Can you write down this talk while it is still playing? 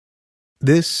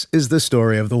This is the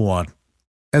story of the one.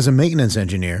 As a maintenance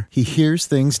engineer, he hears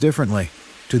things differently.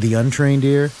 To the untrained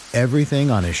ear,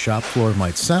 everything on his shop floor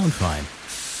might sound fine,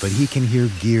 but he can hear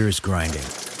gears grinding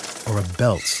or a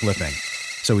belt slipping.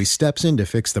 So he steps in to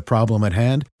fix the problem at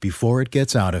hand before it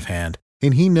gets out of hand.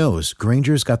 And he knows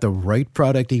Grainger's got the right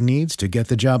product he needs to get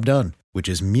the job done, which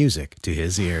is music to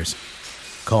his ears.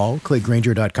 Call, click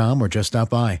Grainger.com, or just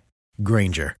stop by.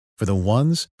 Grainger, for the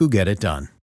ones who get it done.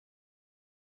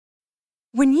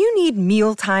 When you need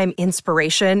mealtime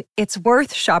inspiration, it's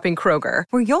worth shopping Kroger,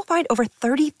 where you'll find over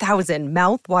 30,000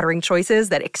 mouth-watering choices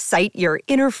that excite your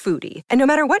inner foodie. And no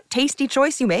matter what tasty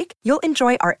choice you make, you'll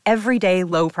enjoy our everyday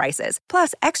low prices,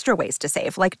 plus extra ways to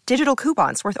save, like digital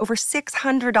coupons worth over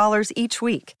 $600 each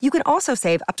week. You can also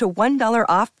save up to $1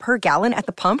 off per gallon at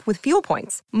the pump with fuel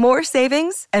points. More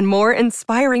savings and more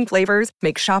inspiring flavors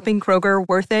make shopping Kroger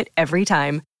worth it every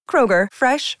time. Kroger,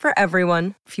 fresh for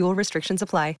everyone. Fuel restrictions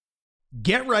apply.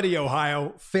 Get ready,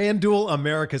 Ohio. FanDuel,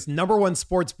 America's #1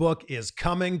 sportsbook, is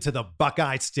coming to the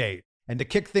Buckeye State. And to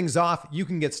kick things off, you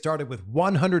can get started with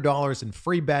 $100 in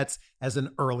free bets as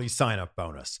an early sign-up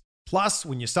bonus. Plus,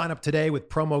 when you sign up today with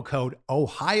promo code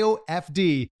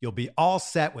OhioFD, you'll be all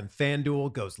set when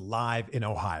FanDuel goes live in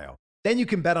Ohio. Then you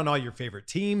can bet on all your favorite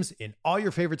teams in all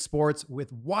your favorite sports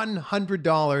with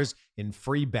 $100 in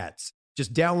free bets.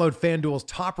 Just download FanDuel's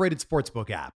top-rated sportsbook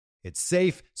app. It's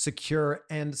safe, secure,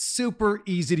 and super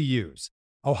easy to use.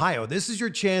 Ohio, this is your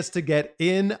chance to get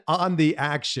in on the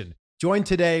action. Join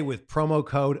today with promo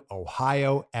code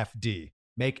OhioFD.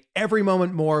 Make every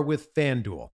moment more with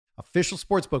FanDuel, official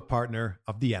sportsbook partner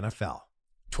of the NFL.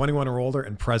 21 or older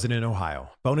and present in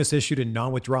Ohio. Bonus issued in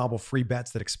non-withdrawable free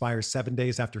bets that expire 7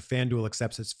 days after FanDuel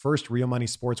accepts its first real money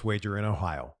sports wager in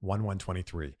Ohio,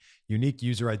 1/1/23. Unique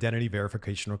user identity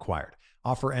verification required.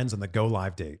 Offer ends on the go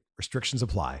live date. Restrictions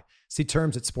apply. See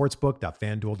terms at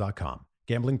sportsbook.fanduel.com.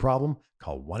 Gambling problem?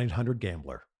 Call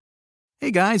 1-800-GAMBLER. Hey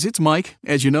guys, it's Mike.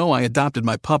 As you know, I adopted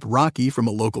my pup Rocky from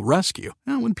a local rescue.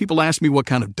 Now, when people asked me what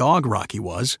kind of dog Rocky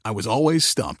was, I was always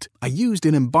stumped. I used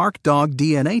an Embark dog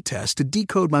DNA test to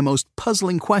decode my most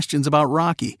puzzling questions about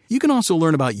Rocky. You can also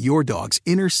learn about your dog's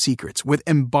inner secrets with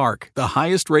Embark, the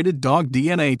highest-rated dog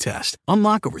DNA test.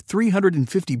 Unlock over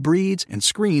 350 breeds and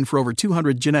screen for over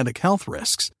 200 genetic health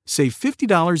risks. Save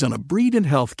 $50 on a breed and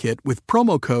health kit with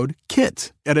promo code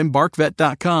KIT at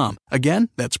EmbarkVet.com. Again,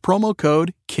 that's promo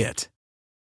code KIT.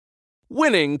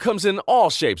 Winning comes in all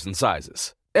shapes and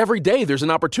sizes. Every day there's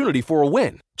an opportunity for a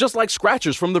win, just like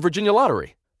scratchers from the Virginia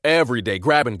Lottery. Everyday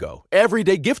grab and go,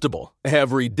 everyday giftable,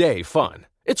 everyday fun.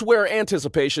 It's where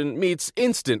anticipation meets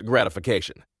instant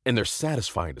gratification. And they're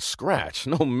satisfying to scratch,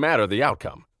 no matter the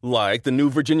outcome. Like the new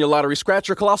Virginia Lottery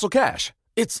Scratcher Colossal Cash.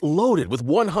 It's loaded with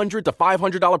 $100 to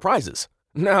 $500 prizes.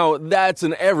 Now, that's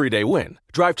an everyday win.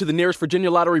 Drive to the nearest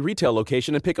Virginia Lottery retail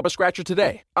location and pick up a scratcher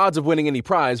today. Odds of winning any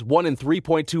prize, 1 in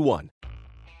 3.21.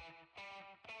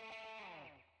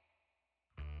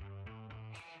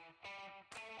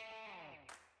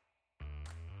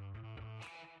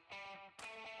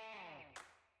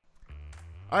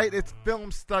 All right, it's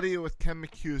Film Study with Ken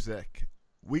McCusick.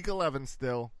 Week 11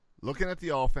 still. Looking at the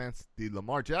offense, the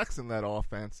Lamar Jackson-led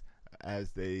offense,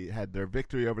 as they had their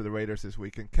victory over the Raiders this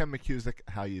weekend. Ken McCusick,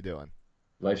 how you doing?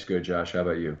 Life's good, Josh. How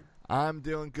about you? I'm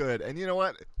doing good. And you know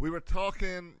what? We were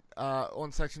talking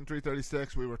on Section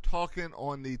 336. We were talking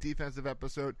on the defensive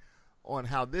episode on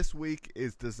how this week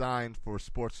is designed for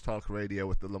sports talk radio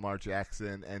with the Lamar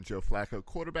Jackson and Joe Flacco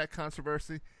quarterback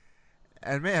controversy.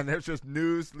 And, man, there's just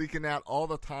news leaking out all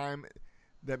the time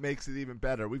that makes it even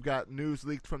better. We've got news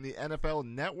leaked from the NFL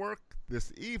Network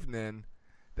this evening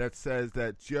that says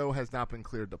that Joe has not been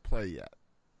cleared to play yet.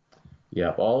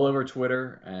 Yeah, all over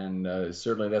Twitter, and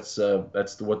certainly that's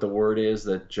what the word is,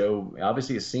 that Joe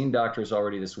obviously has seen doctors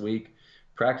already this week.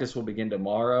 Practice will begin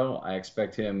tomorrow. I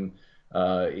expect him,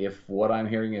 if what I'm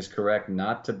hearing is correct,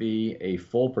 not to be a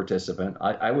full participant.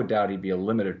 I would doubt he'd be a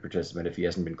limited participant if he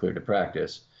hasn't been cleared to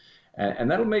practice.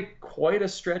 And that'll make quite a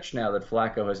stretch now that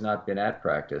Flacco has not been at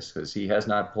practice, because he has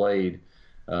not played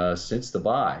since the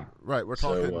bye. Right, we're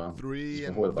talking three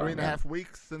and a half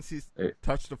weeks since he's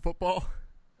touched the football.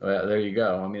 Well, there you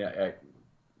go. I mean, I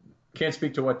can't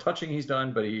speak to what touching he's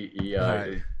done, but he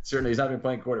certainly he's not been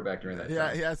playing quarterback during that time.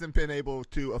 Yeah, he hasn't been able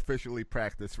to officially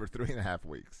practice for 3.5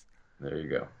 weeks. There you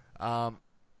go.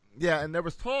 Yeah, and there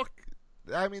was talk.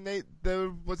 I mean, it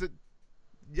was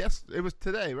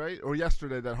today, right, or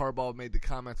yesterday, that Harbaugh made the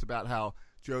comments about how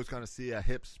Joe's going to see a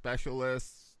hip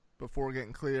specialist before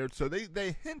getting cleared. So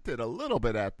they hinted a little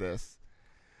bit at this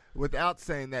without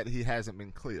saying that he hasn't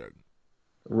been cleared.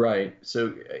 Right.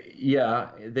 So, yeah,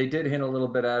 they did hint a little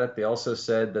bit at it. They also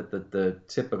said that the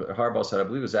typical Harbaugh said, I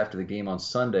believe it was after the game on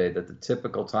Sunday, that the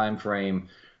typical time frame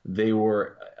they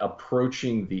were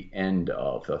approaching the end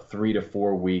of a 3 to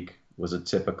 4 week was a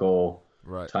typical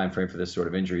time frame for this sort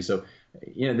of injury. So,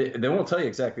 they won't tell you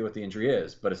exactly what the injury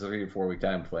is, but it's a 3 to 4 week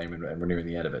time frame, and we're nearing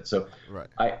the end of it. So,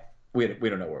 we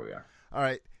don't know where we are. All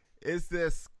right. Is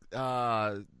this,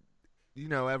 everyone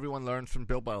learns from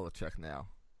Bill Belichick now.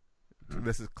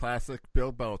 This is classic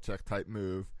Bill Belichick type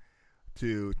move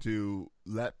to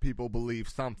let people believe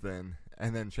something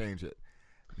and then change it.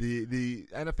 The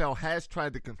NFL has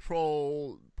tried to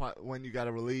control when you got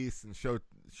to release and show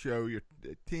your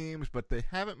teams, but they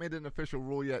haven't made an official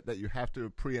rule yet that you have to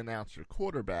pre-announce your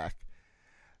quarterback.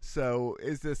 So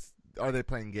are they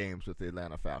playing games with the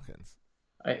Atlanta Falcons?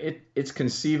 It's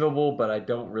conceivable, but I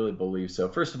don't really believe so.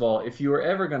 First of all, if you were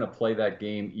ever going to play that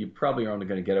game, you probably are only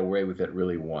going to get away with it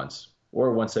really once,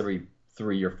 or once every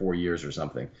 3 or 4 years or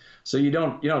something. So you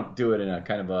don't do it in a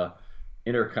kind of a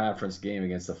interconference game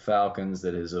against the Falcons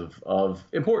that is of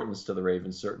importance to the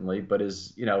Ravens, certainly, but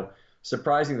is,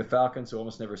 surprising the Falcons, who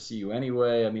almost never see you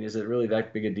anyway. I mean, is it really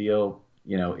that big a deal?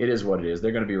 It is what it is.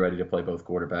 They're going to be ready to play both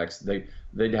quarterbacks.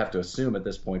 They'd have to assume at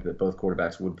this point that both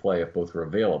quarterbacks would play if both were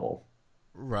available.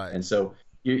 Right. And so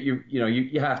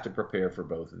you have to prepare for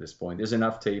both at this point. There's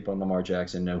enough tape on Lamar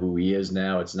Jackson to know who he is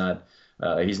now. It's not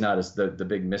he's not as the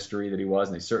big mystery that he was,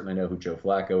 and they certainly know who Joe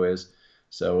Flacco is.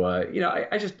 So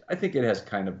I think it has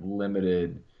kind of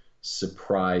limited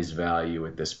surprise value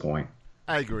at this point.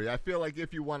 I agree. I feel like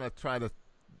if you want to try to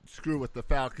screw with the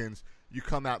Falcons, you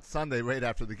come out Sunday right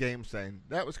after the game saying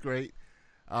that was great,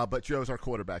 but Joe's our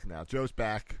quarterback now. Joe's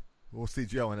back. We'll see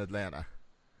Joe in Atlanta.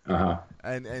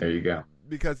 And there you go.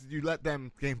 Because you let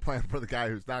them game plan for the guy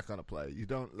who's not going to play. You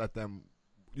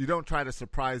don't try to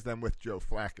surprise them with Joe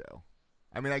Flacco.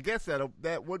 I mean, I guess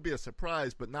that would be a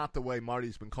surprise, but not the way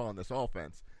Marty's been calling this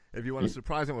offense. If you want to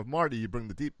surprise him with Marty, you bring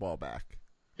the deep ball back.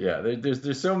 Yeah,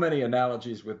 there's so many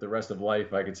analogies with the rest of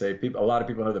life. I could say a lot of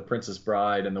people know the Princess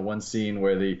Bride and the one scene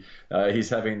where he's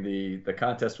having the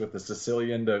contest with the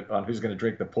Sicilian on who's going to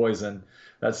drink the poison.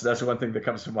 That's one thing that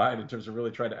comes to mind in terms of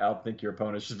really trying to outthink your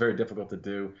opponent. It's just very difficult to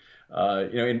do.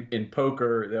 In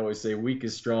poker, they always say weak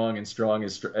is strong and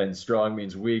strong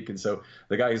means weak. And so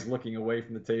the guy who's looking away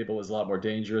from the table is a lot more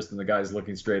dangerous than the guy who's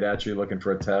looking straight at you, looking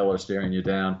for a tell or staring you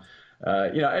down.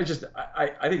 I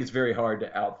think it's very hard to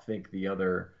outthink the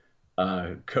other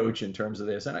coach in terms of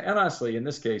this. And honestly, in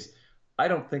this case, I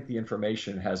don't think the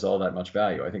information has all that much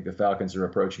value. I think the Falcons are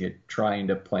approaching it trying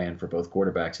to plan for both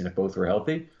quarterbacks. And if both were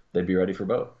healthy, they'd be ready for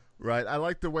both. Right. I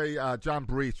like the way John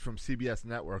Breach from CBS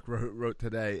Network wrote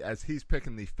today as he's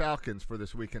picking the Falcons for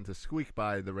this weekend to squeak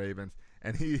by the Ravens.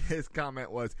 And his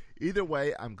comment was, either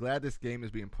way, I'm glad this game is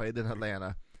being played in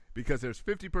Atlanta, because there's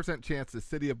 50% chance the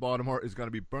city of Baltimore is going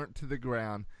to be burnt to the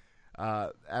ground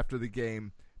after the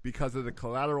game because of the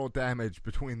collateral damage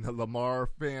between the Lamar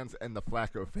fans and the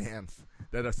Flacco fans,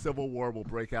 that a civil war will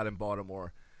break out in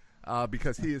Baltimore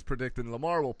because he is predicting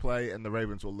Lamar will play and the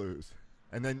Ravens will lose.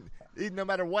 And then no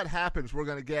matter what happens, we're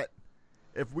going to get,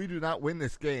 if we do not win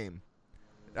this game,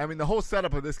 I mean, the whole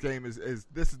setup of this game is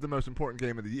this is the most important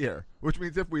game of the year, which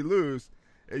means if we lose,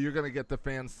 you're going to get the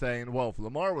fans saying, well, if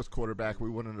Lamar was quarterback, we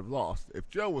wouldn't have lost. If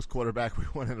Joe was quarterback, we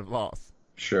wouldn't have lost.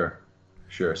 Sure.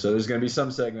 So there's going to be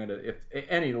some segment. If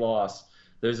any loss,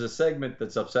 there's a segment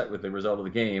that's upset with the result of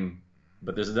the game,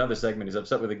 but there's another segment who's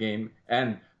upset with the game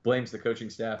and blames the coaching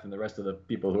staff and the rest of the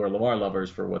people who are Lamar lovers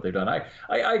for what they've done. I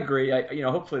agree.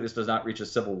 Hopefully this does not reach a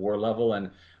civil war level,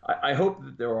 and I hope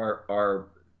that there are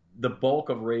the bulk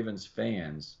of Ravens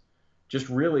fans just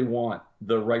really want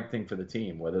the right thing for the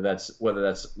team, whether that's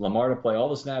Lamar to play all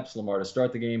the snaps, Lamar to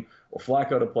start the game, or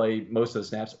Flacco to play most of the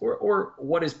snaps, or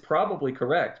what is probably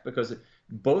correct, because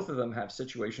both of them have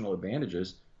situational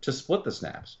advantages, to split the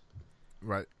snaps.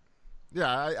 Right. Yeah,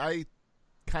 I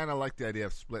kind of like the idea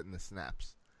of splitting the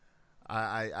snaps.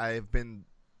 I've been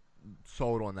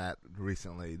sold on that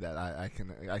recently, that I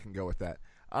can go with that.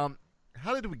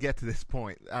 How did we get to this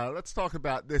point? Let's talk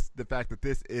about the fact that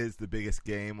this is the biggest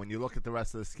game. When you look at the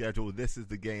rest of the schedule, this is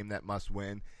the game that must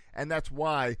win. And that's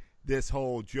why this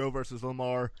whole Joe versus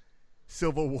Lamar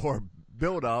Civil War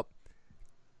build-up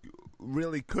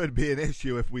really could be an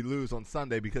issue if we lose on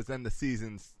Sunday, because then the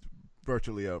season's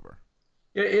virtually over.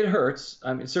 It hurts.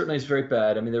 I mean, certainly it's very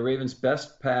bad. I mean, the Ravens'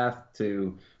 best path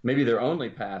to, maybe their only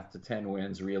path to 10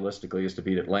 wins realistically, is to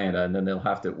beat Atlanta, and then they'll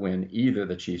have to win either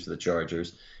the Chiefs or the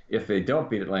Chargers. If they don't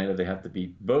beat Atlanta, they have to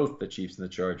beat both the Chiefs and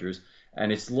the Chargers.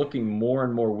 And it's looking more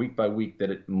and more week by week that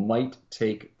it might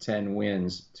take 10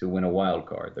 wins to win a wild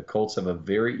card. The Colts have a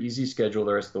very easy schedule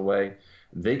the rest of the way.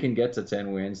 they can get to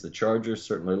 10 wins. The Chargers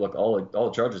certainly look, all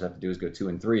the Chargers have to do is go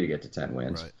 2-3 to get to 10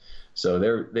 wins. Right. So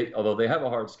although they have a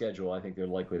hard schedule, I think they're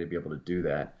likely to be able to do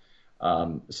that.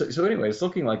 So anyway, it's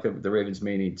looking like the Ravens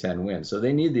may need 10 wins. So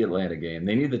they need the Atlanta game.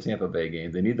 They need the Tampa Bay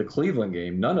game. They need the Cleveland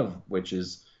game, none of which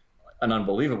is an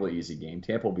unbelievably easy game.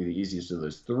 Tampa will be the easiest of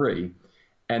those three.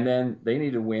 And then they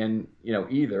need to win,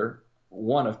 either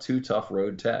one of two tough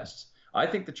road tests. I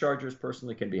think the Chargers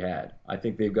personally can be had. I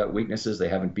think they've got weaknesses. They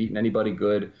haven't beaten anybody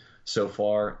good so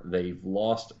far. They've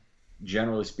lost,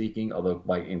 generally speaking, although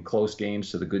in close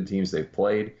games to the good teams they've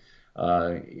played.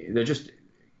 They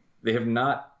have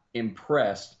not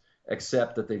impressed,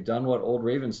 except that they've done what old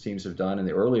Ravens teams have done in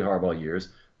the early Harbaugh years.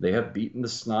 They have beaten the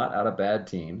snot out of bad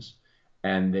teams,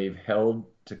 and they've held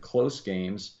to close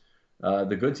games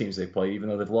the good teams they play, even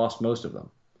though they've lost most of them.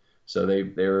 So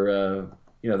they're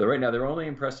right now their only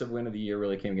impressive win of the year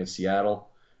really came against Seattle,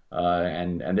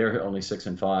 and they're only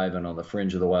 6-5 and on the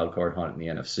fringe of the wild card hunt in the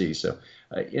NFC. So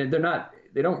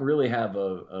they don't really have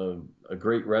a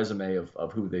great resume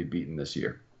of who they've beaten this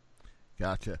year.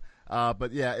 Gotcha.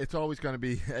 But yeah, it's always going to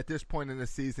be at this point in the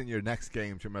season, your next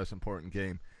game's your most important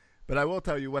game. But I will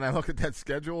tell you, when I look at that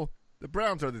schedule, the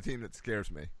Browns are the team that scares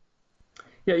me.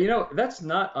 Yeah, that's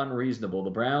not unreasonable.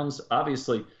 The Browns,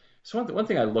 obviously, so one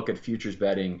thing I look at futures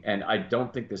betting, and I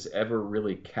don't think this ever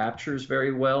really captures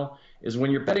very well, is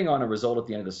when you're betting on a result at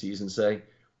the end of the season, say,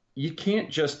 you can't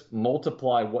just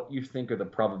multiply what you think are the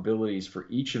probabilities for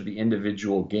each of the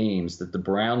individual games that the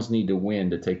Browns need to win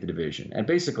to take the division. And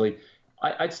basically,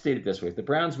 I'd state it this way. If the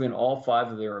Browns win all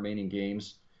 5 of their remaining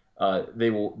games,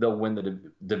 they'll win the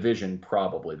division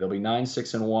probably. They'll be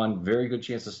 9-6-1. Very good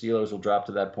chance the Steelers will drop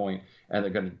to that point,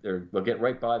 and they'll get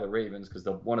right by the Ravens because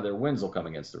one of their wins will come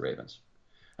against the Ravens.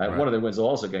 Right. One of their wins will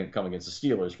also come against the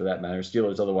Steelers, for that matter.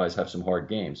 Steelers otherwise have some hard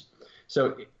games.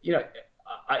 So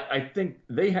I think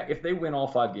if they win all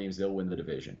 5 games, they'll win the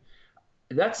division.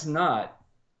 That's not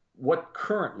what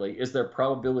currently is their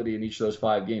probability in each of those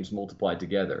 5 games multiplied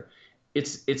together.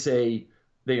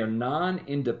 They are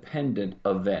non-independent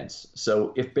events.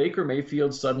 So if Baker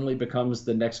Mayfield suddenly becomes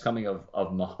the next coming of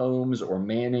Mahomes or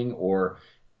Manning or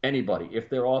anybody, if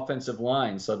their offensive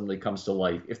line suddenly comes to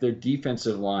life, if their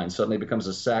defensive line suddenly becomes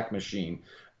a sack machine,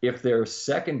 if their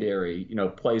secondary,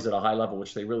 plays at a high level,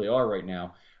 which they really are right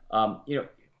now,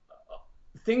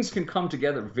 things can come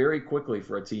together very quickly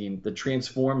for a team that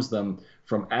transforms them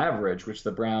from average, which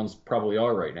the Browns probably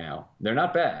are right now. They're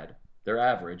not bad. They're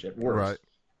average at worst. Right.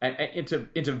 And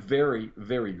into very,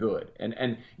 very good.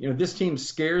 And this team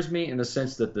scares me in the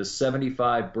sense that the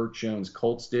 75 Burt Jones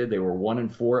Colts did. They were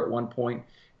 1-4 at one point,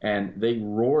 and they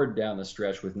roared down the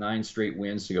stretch with 9 straight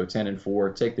wins to go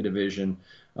 10-4, take the division,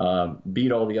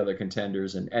 beat all the other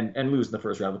contenders, and lose in the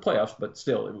first round of the playoffs. But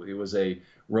still, it was a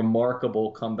remarkable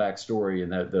comeback story in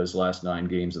those last 9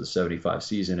 games of the 75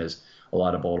 season, as a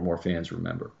lot of Baltimore fans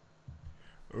remember.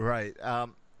 Right.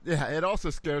 Yeah, it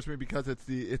also scares me because it's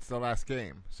the last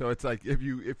game. So it's like if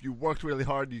you worked really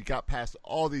hard, you got past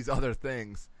all these other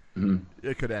things,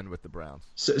 it could end with the Browns.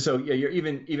 So yeah, you're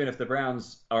even if the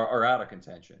Browns are out of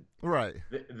contention, right?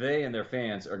 They and their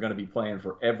fans are going to be playing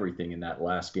for everything in that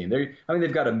last game.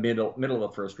 They've got a middle of the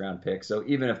first round pick. So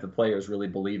even if the players really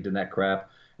believed in that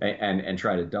crap and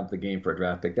try to dump the game for a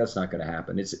draft pick, that's not going to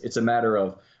happen. It's a matter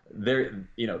of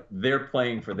they're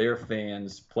playing for their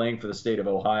fans, playing for the state of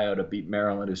Ohio to beat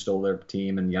Maryland, who stole their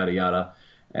team, and yada yada.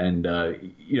 And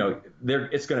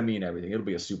it's going to mean everything. It'll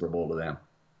be a Super Bowl to them.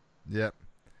 Yep.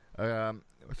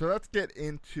 So let's get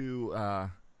into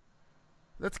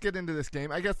this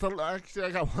game. I guess actually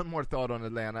I got one more thought on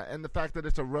Atlanta and the fact that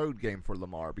it's a road game for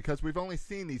Lamar, because we've only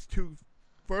seen these 2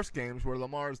 first games where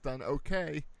Lamar's done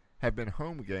okay have been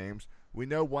home games. We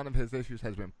know one of his issues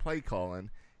has been play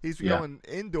calling. He's going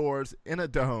indoors in a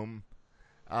dome,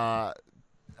 out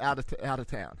of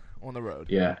town on the road.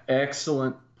 Yeah,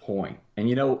 excellent point. And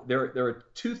there are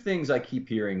 2 things I keep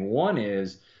hearing. One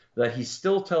is that he's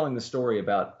still telling the story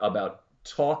about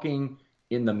talking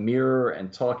in the mirror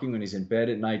and talking when he's in bed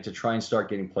at night to try and start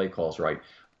getting play calls right.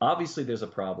 Obviously, there's a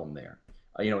problem there.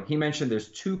 He mentioned there's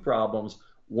 2 problems.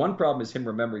 One problem is him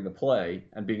remembering the play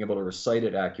and being able to recite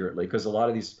it accurately, because a lot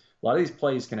of these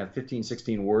plays can have 15,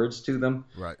 16 words to them.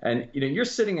 Right. And you're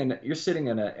sitting in an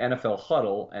NFL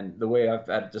huddle, and the way I've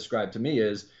had it described to me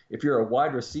is, if you're a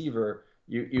wide receiver,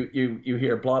 you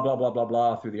hear blah blah blah blah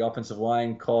blah through the offensive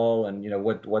line call, and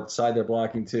what side they're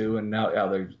blocking to, and now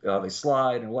how they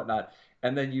slide and whatnot.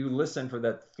 And then you listen for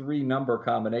that 3-number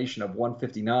combination of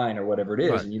 159 or whatever it is,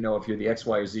 right. And if you're the X,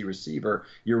 Y, or Z receiver,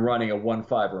 you're running a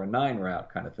 1-5 or a 9 route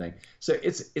kind of thing. So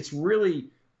it's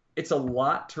a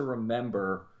lot to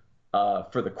remember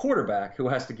for the quarterback, who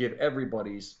has to give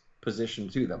everybody's position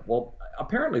to them. Well,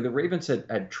 apparently the Ravens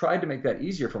had tried to make that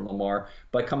easier from Lamar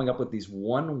by coming up with these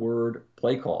one-word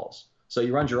play calls. So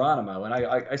you run Geronimo, and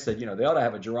I said, they ought to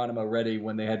have a Geronimo ready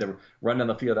when they had to run down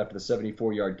the field after the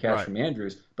 74-yard catch from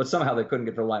Andrews, but somehow they couldn't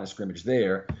get to the line of scrimmage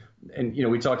there. And,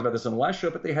 we talked about this on the last show,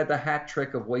 but they had the hat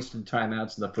trick of wasted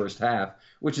timeouts in the first half,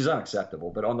 which is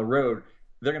unacceptable. But on the road,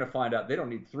 they're going to find out they don't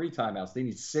need 3 timeouts. They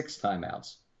need 6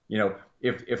 timeouts,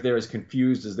 if they're as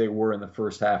confused as they were in the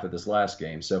first half of this last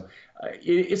game. So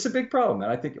it's a big problem.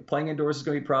 And I think playing indoors is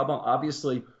going to be a problem.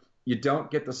 Obviously, you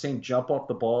don't get the same jump off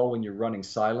the ball when you're running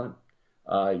silent.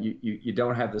 You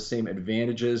don't have the same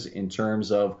advantages in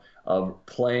terms of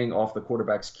playing off the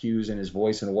quarterback's cues in his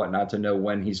voice and whatnot to know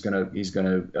when he's gonna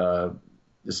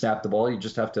snap the ball. You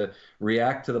just have to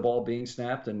react to the ball being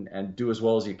snapped and do as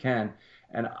well as you can.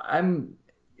 And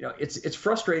it's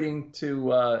frustrating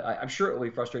to I'm sure it will be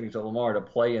frustrating to Lamar to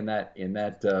play in that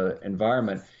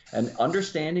environment. And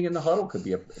understanding in the huddle could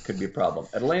be a problem.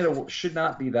 Atlanta should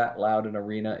not be that loud an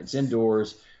arena. It's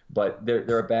indoors, but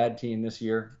they're a bad team this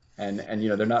year. And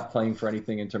they're not playing for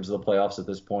anything in terms of the playoffs at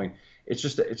this point. It's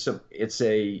just it's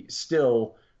a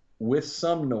still with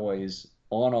some noise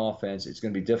on offense. It's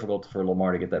going to be difficult for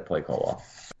Lamar to get that play call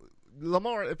off.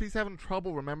 Lamar, if he's having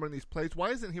trouble remembering these plays,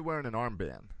 why isn't he wearing an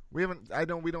armband? We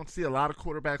don't see a lot of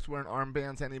quarterbacks wearing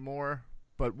armbands anymore.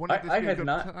 But wouldn't this be a good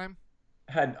time?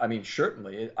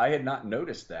 Certainly, I had not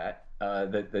noticed that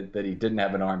he didn't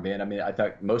have an armband. I mean, I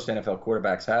thought most NFL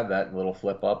quarterbacks have that little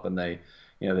flip up and they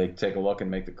take a look and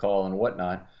make the call and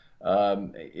whatnot.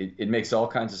 It makes all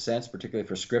kinds of sense, particularly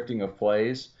for scripting of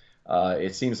plays.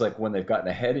 It seems like when they've gotten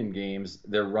ahead in games,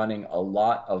 they're running a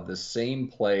lot of the same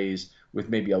plays with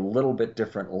maybe a little bit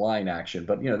different line action.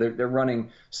 But, they're running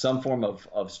some form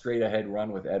of straight ahead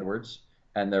run with Edwards,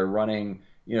 and they're running,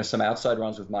 some outside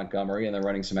runs with Montgomery, and they're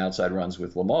running some outside runs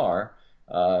with Lamar,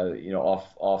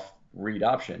 off read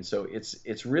option. So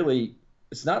it's really,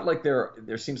 it's not like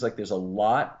there seems like there's a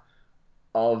lot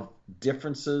of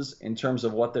differences in terms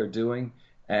of what they're doing,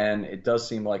 and it does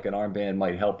seem like an armband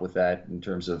might help with that in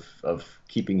terms of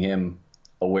keeping him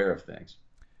aware of things.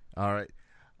 All right.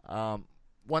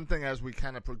 One thing as we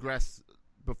kind of progress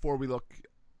before we look,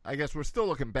 I guess we're still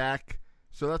looking back,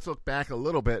 so let's look back a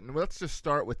little bit, and let's just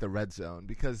start with the red zone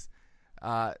because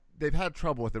they've had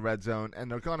trouble with the red zone,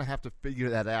 and they're going to have to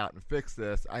figure that out and fix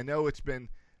this. I know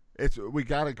we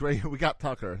got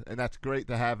Tucker, and that's great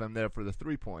to have him there for the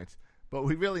 3 points. But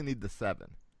we really need the 7.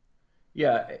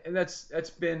 Yeah, and that's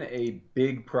been a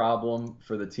big problem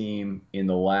for the team in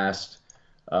the last,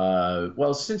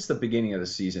 since the beginning of the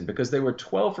season, because they were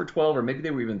 12 for 12, or maybe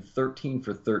they were even 13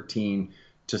 for 13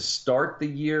 to start the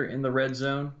year in the red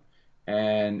zone.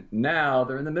 And now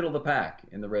they're in the middle of the pack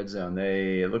in the red zone.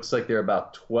 It looks like they're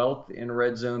about 12th in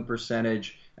red zone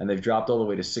percentage, and they've dropped all the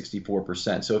way to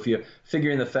 64%. So if you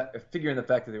figure in the fact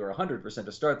that they were 100%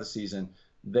 to start the season,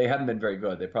 they haven't been very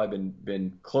good. They've probably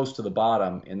been close to the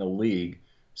bottom in the league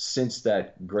since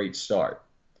that great start.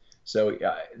 So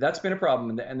that's been a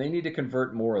problem, and they need to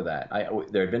convert more of that.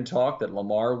 There had been talk that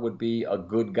Lamar would be a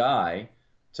good guy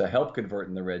to help convert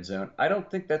in the red zone. I don't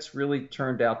think that's really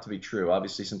turned out to be true.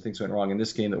 Obviously, some things went wrong in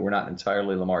this game that were not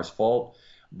entirely Lamar's fault,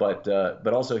 but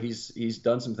also he's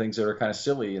done some things that are kind of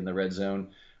silly in the red zone,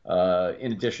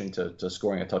 in addition to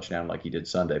scoring a touchdown like he did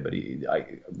Sunday. But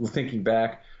thinking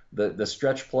back, the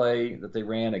stretch play that they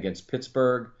ran against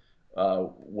Pittsburgh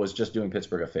was just doing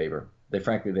Pittsburgh a favor. They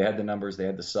had the numbers, they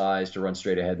had the size to run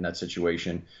straight ahead in that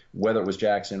situation. Whether it was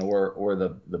Jackson or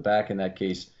the back in that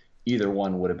case, either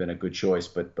one would have been a good choice.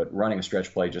 But running a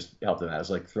stretch play just helped them out. It was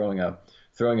like throwing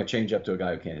a change up to a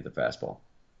guy who can't hit the fastball.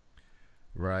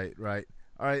 Right.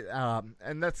 All right,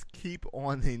 and let's keep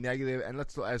on the negative, and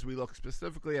as we look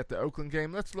specifically at the Oakland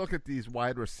game, let's look at these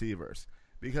wide receivers.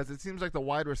 Because it seems like the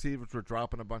wide receivers were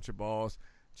dropping a bunch of balls.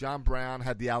 John Brown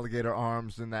had the alligator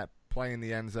arms in that play in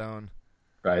the end zone.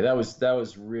 Right, that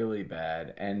was really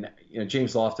bad. And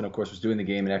James Lofton, of course, was doing the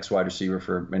game an ex-wide receiver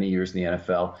for many years in the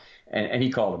NFL, and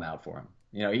he called him out for him.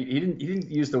 He didn't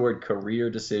use the word career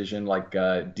decision like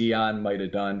Dion might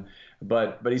have done,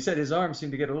 but he said his arms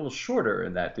seemed to get a little shorter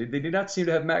in that. They did not seem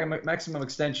to have maximum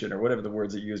extension or whatever the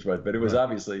words he used was, but it was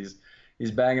obviously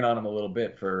he's banging on him a little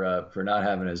bit for not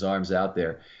having his arms out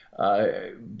there.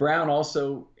 Brown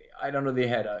also, I don't know, they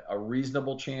had a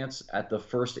reasonable chance at the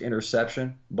first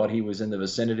interception, but he was in the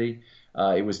vicinity.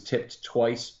 It was tipped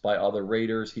twice by other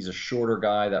Raiders. He's a shorter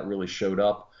guy that really showed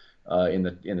up in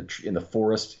the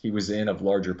forest he was in of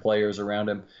larger players around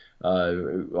him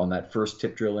on that first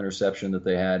tip drill interception that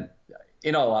they had.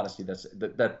 In all honesty,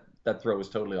 that throw was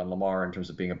totally on Lamar in terms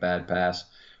of being a bad pass.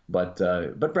 But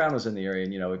Brown was in the area,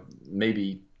 and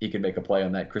maybe he could make a play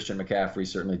on that. Christian McCaffrey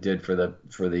certainly did for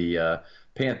the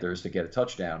Panthers to get a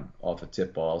touchdown off a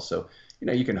tip ball. So,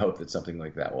 you can hope that something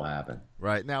like that will happen.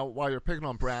 Right. Now, while you're picking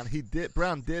on Brown,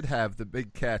 Brown did have the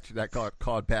big catch that got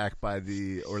called back by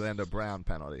the Orlando Brown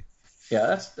penalty.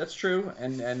 Yeah, that's true,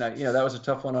 and that was a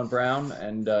tough one on Brown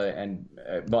and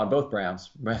on both Browns.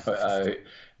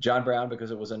 John Brown,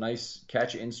 because it was a nice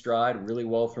catch in stride, really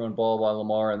well thrown ball by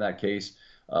Lamar in that case.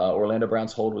 Orlando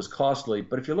Brown's hold was costly,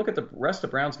 but if you look at the rest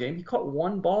of Brown's game, he caught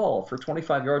one ball for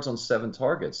 25 yards on 7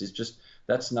 targets.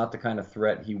 That's not the kind of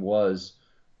threat he was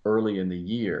early in the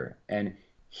year, and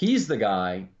he's the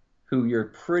guy who you're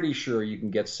pretty sure you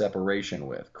can get separation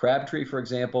with. Crabtree, for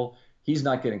example. He's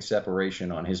not getting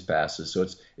separation on his passes, so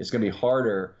it's going to be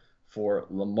harder for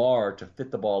Lamar to fit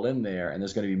the ball in there, and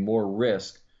there's going to be more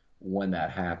risk when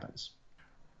that happens.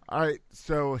 All right,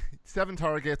 so 7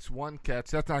 targets, 1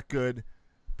 catch. That's not good.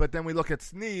 But then we look at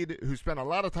Snead, who spent a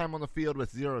lot of time on the field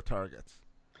with 0 targets.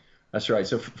 That's right.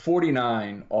 So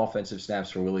 49 offensive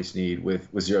snaps for Willie Snead with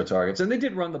 0 targets. And they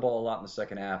did run the ball a lot in the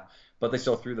second half, but they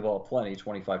still threw the ball plenty,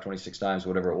 25, 26 times,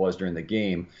 whatever it was during the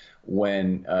game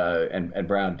when and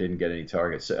Brown didn't get any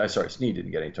targets. Snead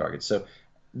didn't get any targets. So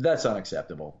that's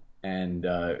unacceptable. And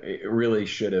it really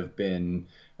should have been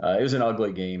it was an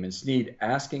ugly game. And Snead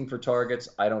asking for targets,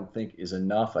 I don't think is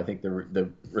enough. I think the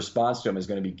response to him is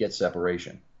going to be get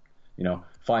separation.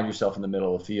 Find yourself in the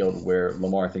middle of the field where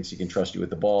Lamar thinks he can trust you with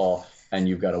the ball and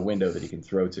you've got a window that he can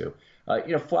throw to.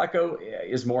 Flacco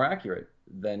is more accurate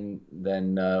than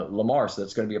Lamar, so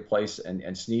that's going to be a place,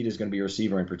 and Snead is going to be a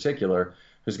receiver in particular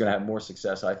who's going to have more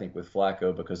success, I think, with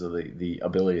Flacco because of the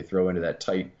ability to throw into that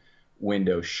tight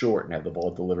window short and have the ball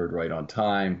delivered right on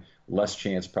time. Less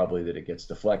chance probably that it gets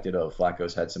deflected.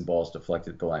 Flacco's had some balls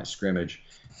deflected at the line of scrimmage,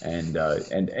 and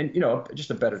just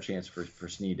a better chance for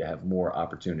Snead to have more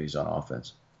opportunities on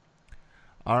offense.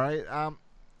 All right. How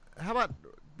about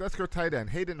let's go tight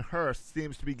end. Hayden Hurst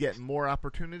seems to be getting more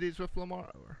opportunities with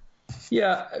Lamar.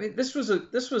 Yeah, I mean this was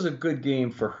a good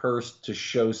game for Hurst to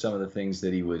show some of the things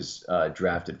that he was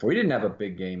drafted for. He didn't have a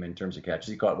big game in terms of catches.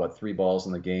 He caught 3 balls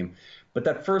in the game, but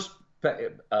that first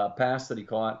pass that he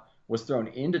caught was thrown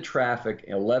into traffic,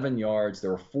 11 yards.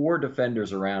 There were 4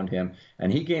 defenders around him,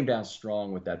 and he came down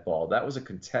strong with that ball. That was a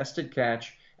contested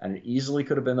catch, and it easily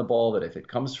could have been the ball that if it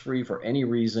comes free for any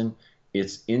reason,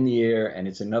 it's in the air, and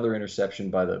it's another interception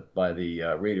by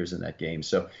the Raiders in that game.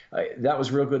 So that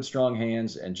was real good, strong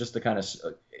hands, and just the kind of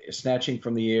snatching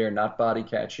from the air, not body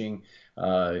catching.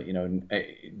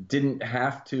 Didn't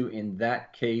have to in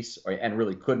that case, and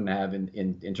really couldn't have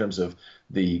in terms of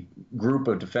the group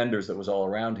of defenders that was all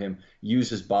around him, use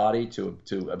his body to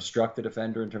obstruct the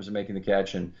defender in terms of making the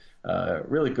catch, and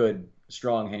really good,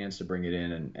 strong hands to bring it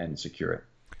in and secure it.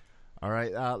 All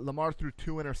right, Lamar threw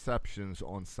 2 interceptions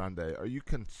on Sunday. Are you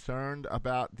concerned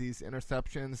about these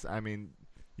interceptions? I mean,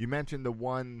 you mentioned the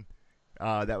one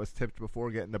that was tipped before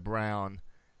getting to Brown.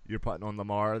 You're putting on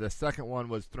Lamar. The second one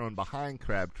was thrown behind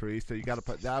Crabtree, so you got to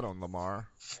put that on Lamar.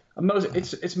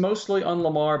 It's mostly on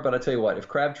Lamar, but I tell you what, if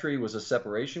Crabtree was a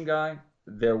separation guy,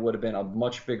 there would have been a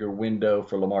much bigger window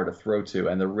for Lamar to throw to,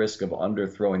 and the risk of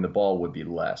underthrowing the ball would be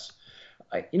less.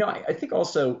 I think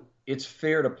also it's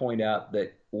fair to point out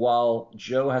that while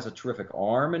Joe has a terrific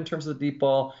arm in terms of the deep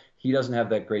ball, he doesn't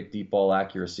have that great deep ball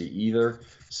accuracy either.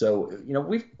 So,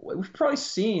 we've probably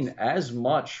seen as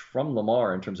much from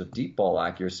Lamar in terms of deep ball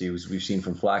accuracy as we've seen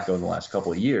from Flacco in the last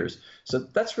couple of years. So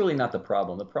that's really not the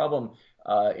problem. The problem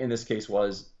in this case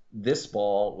was this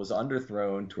ball was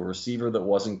underthrown to a receiver that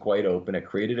wasn't quite open. It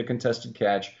created a contested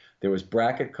catch. There was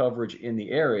bracket coverage in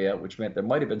the area, which meant there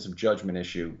might have been some judgment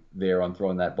issue there on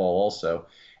throwing that ball also.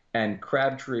 And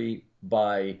Crabtree,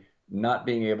 by not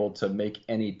being able to make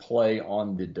any play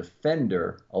on the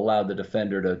defender, allowed the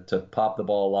defender to pop the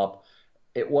ball up.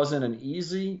 It wasn't an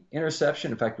easy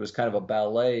interception. In fact, it was kind of a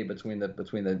ballet between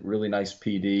the really nice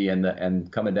PD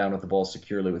and coming down with the ball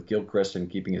securely with Gilchrist and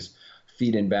keeping his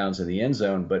feet in bounds in the end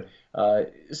zone. But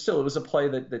still, it was a play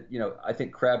that I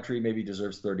think Crabtree maybe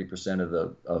deserves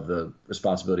 30% of the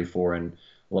responsibility for, and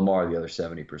Lamar the other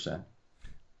 70%.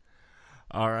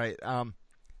 All right. All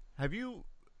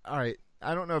right.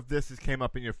 I don't know if this came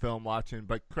up in your film watching,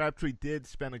 but Crabtree did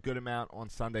spend a good amount on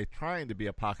Sunday trying to be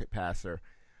a pocket passer.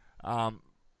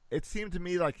 It seemed to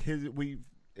me like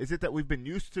is it that we've been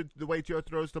used to the way Joe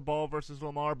throws the ball versus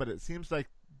Lamar, but it seems like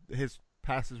his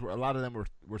passes a lot of them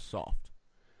were soft.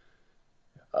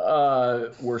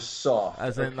 Were soft.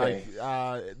 As in, okay.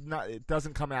 it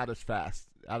doesn't come out as fast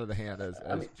out of the hand as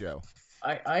Joe.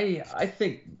 I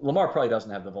think Lamar probably doesn't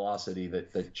have the velocity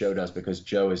that Joe does, because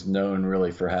Joe is known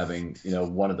really for having,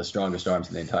 one of the strongest arms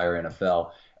in the entire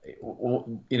NFL.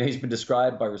 he's been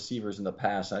described by receivers in the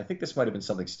past, and I think this might have been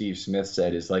something Steve Smith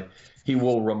said, is like he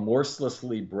will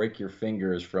remorselessly break your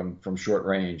fingers from short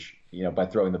range, by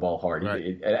throwing the ball hard.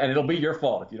 Right. And it'll be your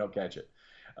fault if you don't catch it.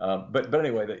 But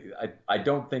anyway, I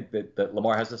don't think that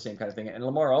Lamar has the same kind of thing. And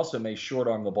Lamar also may short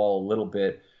arm the ball a little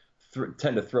bit,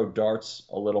 tend to throw darts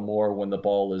a little more when the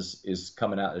ball is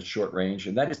coming out at short range,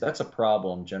 and that's a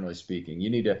problem generally speaking. You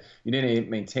need to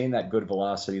maintain that good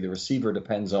velocity. The receiver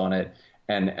depends on it,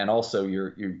 and also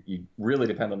you really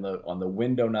depend on the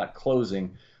window not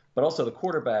closing, but also the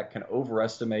quarterback can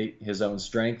overestimate his own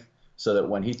strength, so that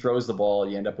when he throws the ball,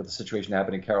 you end up with the situation that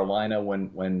happened in Carolina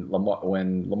when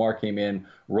Lamar came in,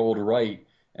 rolled right.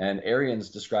 And Arians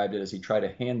described it as he tried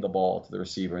to hand the ball to the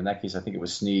receiver. In that case, I think it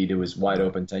was Snead, who was wide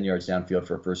open 10 yards downfield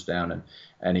for a first down,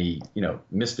 and he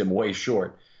missed him way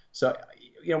short. So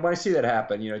when I see that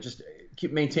happen, just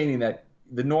keep maintaining that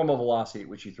the normal velocity at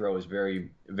which you throw is very,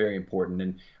 very important.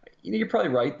 And you're probably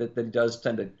right that he does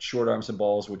tend to short arm some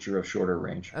balls which are of shorter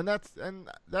range. And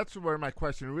that's where my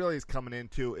question really is coming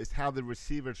into, is how the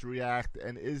receivers react,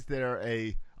 and is there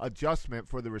a adjustment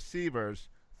for the receivers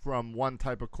from one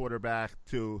type of quarterback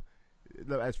to,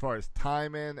 as far as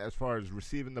timing, as far as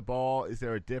receiving the ball? Is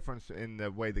there a difference in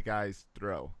the way the guys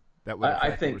throw that would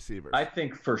affect the receivers? I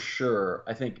think for sure.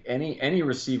 I think any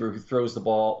receiver who throws the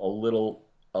ball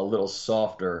a little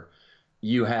softer,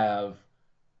 you have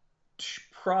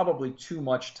probably too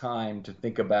much time to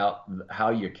think about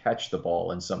how you catch the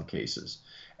ball in some cases.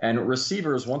 And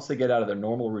receivers, once they get out of their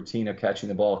normal routine of catching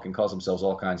the ball, can cause themselves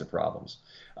all kinds of problems.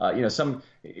 Some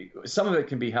of it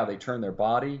can be how they turn their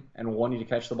body and wanting to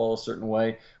catch the ball a certain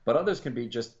way, but others can be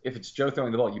just, if it's Joe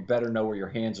throwing the ball, you better know where your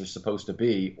hands are supposed to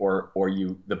be, or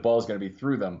the ball's going to be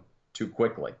through them too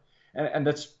quickly. And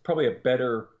that's probably a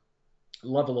better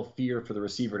level of fear for the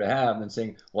receiver to have than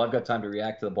saying, well, I've got time to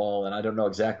react to the ball, and I don't know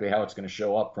exactly how it's going to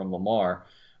show up from Lamar.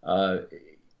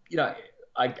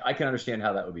 I can understand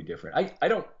how that would be different. I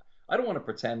don't want to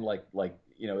pretend like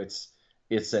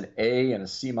it's an A and a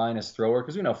C minus thrower,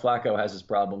 because we know Flacco has his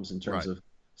problems in terms of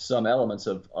some elements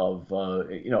of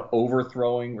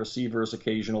overthrowing receivers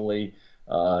occasionally.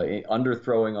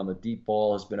 Underthrowing on the deep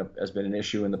ball has been an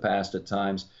issue in the past at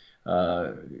times.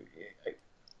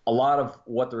 A lot of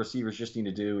what the receivers just need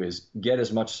to do is get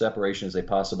as much separation as they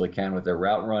possibly can with their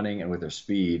route running and with their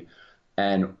speed.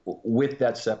 And with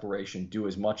that separation, do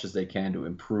as much as they can to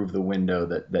improve the window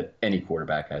that any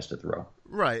quarterback has to throw.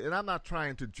 Right, and I'm not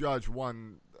trying to judge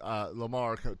one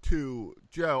Lamar to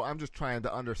Joe. I'm just trying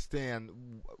to understand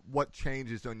what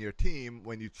changes on your team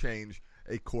when you change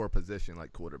a core position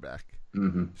like quarterback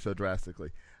so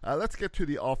drastically. Let's get to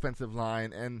the offensive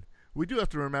line, and we do have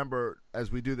to remember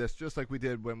as we do this, just like we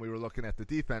did when we were looking at the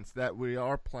defense, that we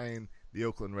are playing the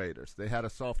Oakland Raiders. They had a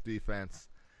soft defense.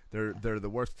 They're the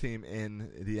worst team in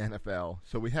the NFL,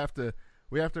 so we have to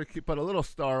put a little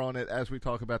star on it as we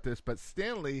talk about this. But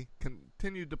Stanley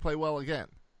continued to play well again.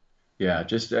 Yeah,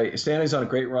 Stanley's on a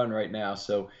great run right now.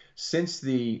 So since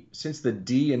the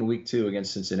D in week 2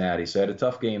 against Cincinnati, so had a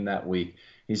tough game that week.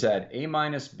 He's had A-,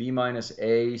 B-,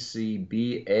 A, C,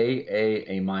 B,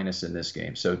 A minus in this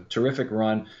game. So terrific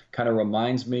run. Kind of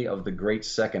reminds me of the great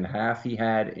second half he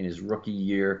had in his rookie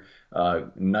year.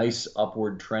 Nice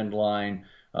upward trend line.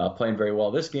 Playing very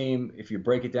well. This game, if you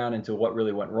break it down into what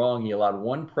really went wrong, he allowed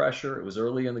one pressure. It was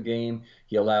early in the game.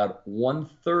 He allowed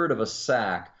 1/3 of a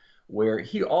sack, where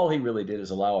all he really did is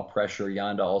allow a pressure.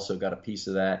 Yanda also got a piece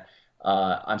of that.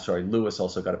 Lewis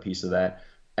also got a piece of that.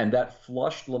 And that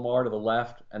flushed Lamar to the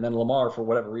left. And then Lamar, for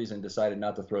whatever reason, decided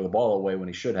not to throw the ball away when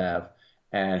he should have,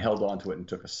 and held on to it and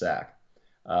took a sack.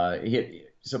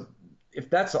 So if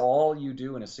that's all you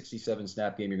do in a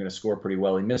 67-snap game, you're going to score pretty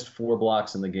well. He missed 4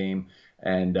 blocks in the game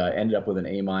and ended up with an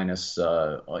A-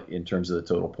 in terms of the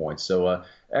total points. So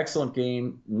excellent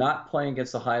game, not playing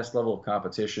against the highest level of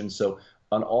competition. So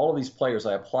on all of these players,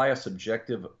 I apply a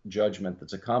subjective judgment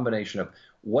that's a combination of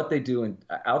what they do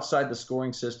outside the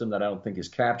scoring system that I don't think is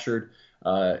captured.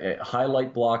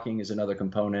 Highlight blocking is another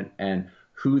component, and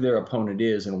who their opponent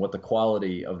is and what the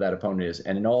quality of that opponent is.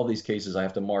 And in all of these cases, I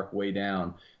have to mark way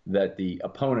down that the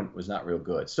opponent was not real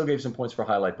good. Still gave some points for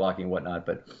highlight blocking and whatnot,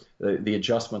 but the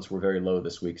adjustments were very low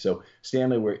this week. So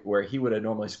Stanley, where he would have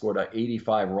normally scored an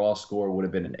 85 raw score, would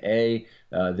have been an A.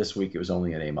 This week it was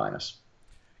only an A-.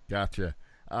 Gotcha.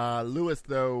 Lewis,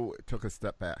 though, took a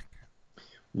step back.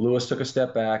 Lewis took a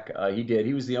step back. He did.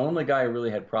 He was the only guy who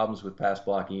really had problems with pass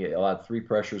blocking. He allowed 3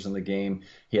 pressures in the game.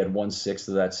 He had 1/6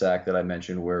 of that sack that I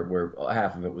mentioned, where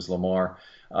half of it was Lamar.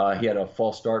 He had a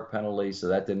false start penalty, so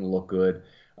that didn't look good.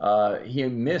 He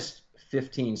missed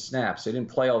 15 snaps. He didn't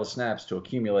play all the snaps to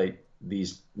accumulate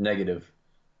these negative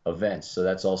events. So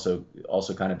that's also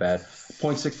kind of bad.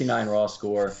 .69 raw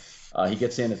score. He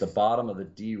gets in at the bottom of the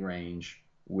D range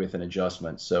with an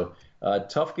adjustment. So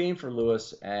tough game for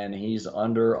Lewis, and he's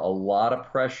under a lot of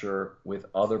pressure with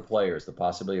other players. The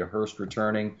possibility of Hurst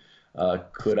returning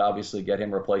could obviously get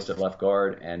him replaced at left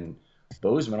guard, and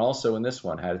Bozeman also in this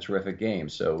one had a terrific game.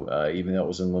 So even though it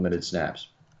was in limited snaps.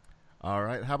 All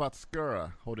right. How about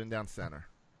Skura holding down center?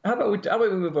 How about we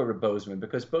move over to Bozeman,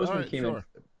 because Bozeman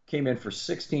came in for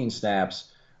 16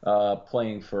 snaps,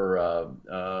 playing for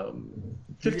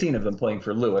 15 of them playing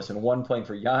for Lewis, and one playing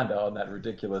for Yanda on that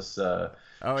ridiculous trip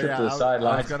to the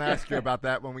sidelines. I was going to ask you about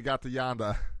that when we got to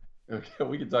Yanda. Okay,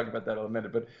 we can talk about that in a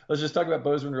minute, but let's just talk about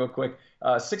Bozeman real quick.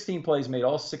 16 plays, made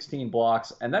all 16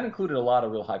 blocks, and that included a lot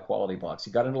of real high-quality blocks.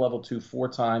 He got into level 2 4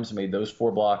 times, made those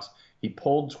 4 blocks. He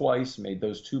pulled twice, made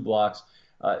those 2 blocks.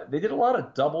 They did a lot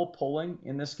of double pulling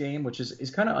in this game, which is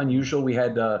kind of unusual. We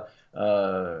had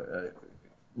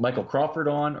Michael Crawford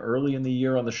on early in the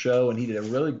year on the show, and he did a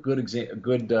really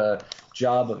good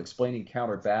job of explaining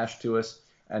counter bash to us.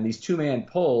 And these 2-man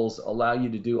pulls allow you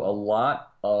to do a lot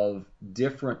of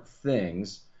different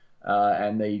things,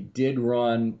 and they did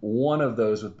run one of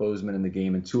those with Bozeman in the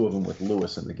game and 2 of them with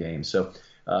Lewis in the game. So,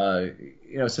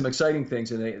 some exciting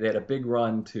things, and they had a big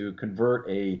run to convert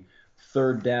a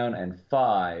 3rd down and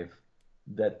 5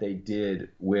 that they did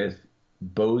with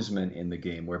Bozeman in the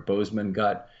game, where Bozeman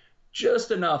got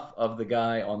just enough of the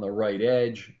guy on the right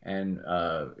edge, and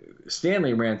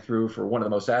Stanley ran through for one of the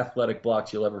most athletic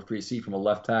blocks you'll ever see from a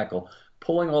left tackle,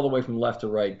 pulling all the way from left to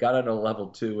right, got out of level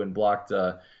 2 and blocked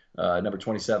number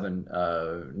 27,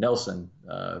 Nelson.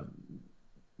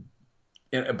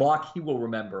 In a block he will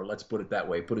remember, let's put it that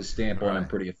way, put his stamp on him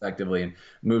pretty effectively and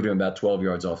moved him about 12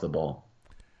 yards off the ball.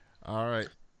 All right.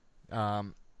 All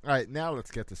right, now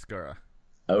let's get to Skura.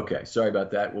 Okay, sorry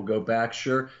about that. We'll go back.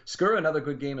 Sure. Skura, another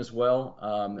good game as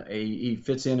well. He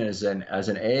fits in as an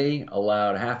A,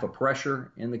 allowed half a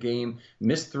pressure in the game,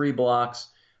 missed 3 blocks.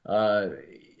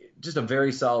 Just a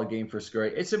very solid game for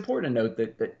Skura. It's important to note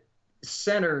that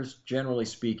centers, generally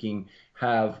speaking,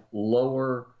 have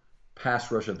lower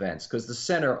pass rush events, because the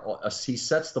center, he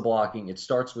sets the blocking. It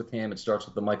starts with him. It starts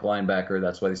with the Mike linebacker.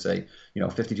 That's why they say,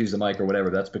 52 is the Mike or whatever.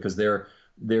 That's because they're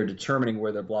determining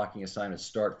where their blocking assignments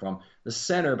start from. The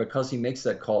center, because he makes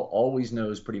that call, always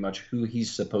knows pretty much who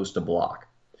he's supposed to block.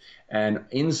 And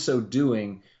in so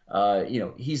doing,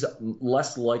 he's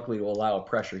less likely to allow a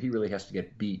pressure. He really has to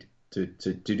get beat to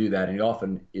do that. And he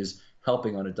often is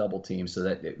helping on a double team, so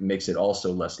that it makes it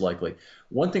also less likely.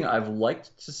 One thing I've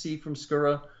liked to see from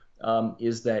Skura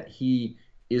is that he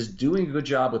is doing a good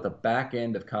job with the back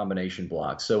end of combination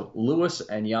blocks. So Lewis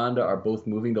and Yanda are both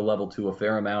moving to level 2 a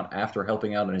fair amount after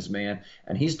helping out on his man,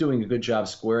 and he's doing a good job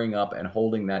squaring up and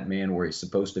holding that man where he's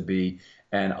supposed to be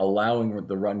and allowing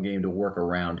the run game to work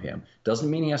around him. Doesn't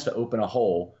mean he has to open a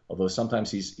hole, although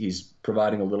sometimes he's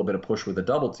providing a little bit of push with a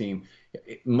double team.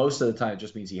 Most of the time it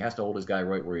just means he has to hold his guy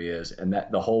right where he is, and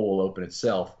that the hole will open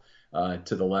itself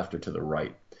to the left or to the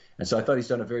right. And so I thought he's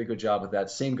done a very good job with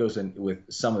that. Same goes in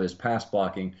with some of his pass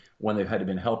blocking when they've had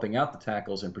been helping out the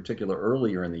tackles, in particular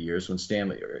earlier in the years when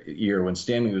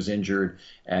Stanley was injured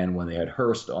and when they had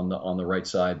Hurst on the right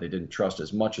side. They didn't trust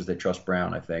as much as they trust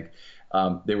Brown, I think.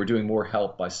 They were doing more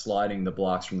help by sliding the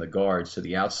blocks from the guards to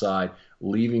the outside,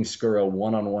 leaving Skura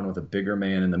one-on-one with a bigger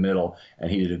man in the middle,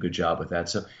 and he did a good job with that.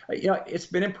 So, it's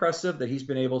been impressive that he's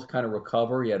been able to kind of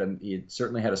recover. He had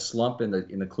certainly had a slump in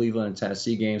the Cleveland and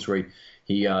Tennessee games where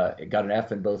he got an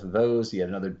F in both of those. He had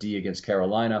another D against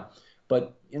Carolina.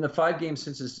 But in the 5 games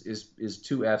since his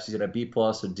 2 Fs, he's had a B+,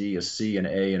 a D, a C, an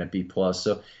A, and a B+.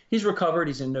 So he's recovered.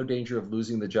 He's in no danger of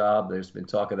losing the job. There's been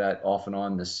talk of that off and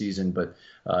on this season, but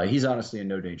he's honestly in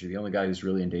no danger. The only guy who's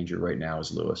really in danger right now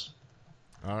is Lewis.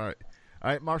 All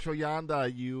right, Marshall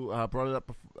Yanda, you brought it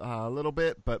up a little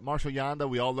bit, but Marshall Yanda,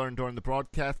 we all learned during the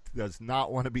broadcast, does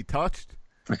not want to be touched.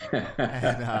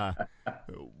 And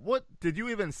what did you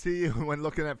even see when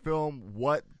looking at film,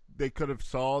 what they could have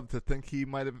saw to think he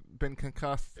might have been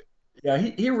concussed? Yeah,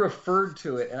 he referred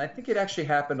to it, and I think it actually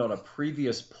happened on a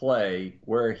previous play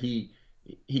where he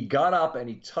got up and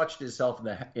he touched himself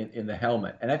in the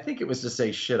helmet, and I think it was to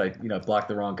say, "Shit, I blocked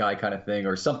the wrong guy," kind of thing,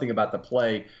 or something about the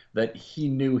play that he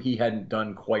knew he hadn't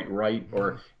done quite right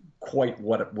or quite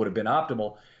what would have been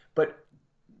optimal. But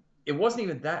it wasn't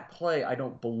even that play, I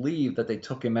don't believe, that they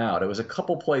took him out. It was a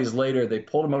couple plays later. They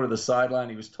pulled him over to the sideline.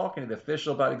 He was talking to the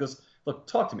official about it. He goes, "Look,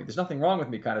 talk to me. There's nothing wrong with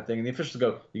me," kind of thing. And the officials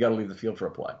go, "You got to leave the field for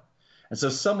a play." And so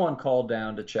someone called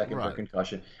down to check him for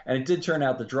concussion. And it did turn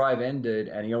out the drive ended,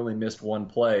 and he only missed one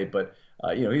play. But,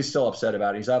 he's still upset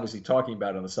about it. He's obviously talking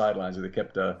about it on the sidelines where they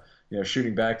kept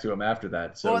shooting back to him after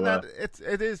that. So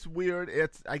it is weird.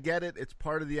 I get it. It's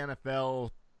part of the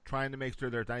NFL trying to make sure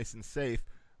they're nice and safe,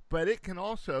 but it can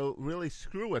also really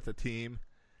screw with a team.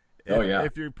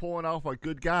 If you're pulling off a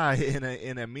good guy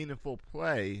in a meaningful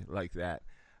play like that.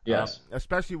 Yes.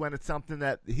 Especially when it's something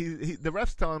that the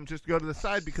refs tell him just go to the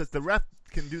side because the ref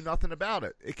can do nothing about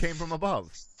it. It came from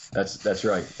above. That's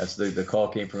right. That's the call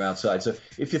came from outside. So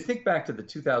if you think back to the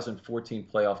 2014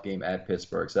 playoff game at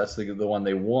Pittsburgh, so that's the one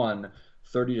they won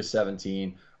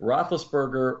 30-17.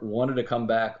 Roethlisberger wanted to come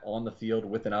back on the field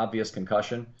with an obvious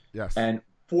concussion. Yes. And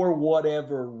for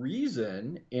whatever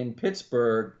reason in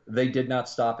Pittsburgh, they did not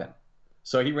stop him.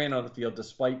 So he ran on the field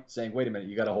despite saying, wait a minute,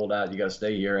 you got to hold out, you got to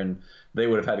stay here. And they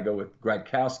would have had to go with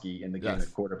Gronkowski in the game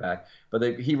at quarterback.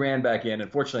 But he ran back in.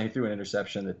 Unfortunately, he threw an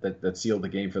interception that sealed the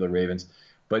game for the Ravens.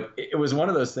 But it was one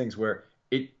of those things where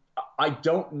I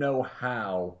don't know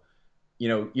how,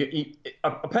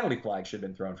 a penalty flag should have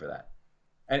been thrown for that.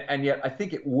 And yet I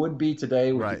think it would be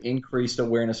today with the increased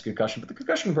awareness of concussion. But the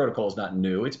concussion protocol is not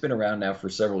new. It's been around now for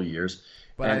several years.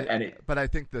 But I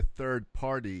think the third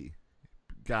party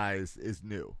guys is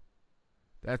new.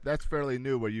 That's fairly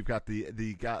new, where you've got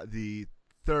the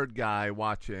third guy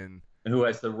watching, who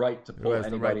has the right to pull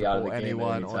anybody out of the game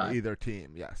anyone on either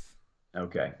team. Yes.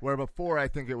 Okay. Where before I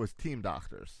think it was team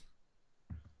doctors,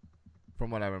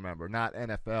 from what I remember, not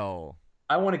NFL.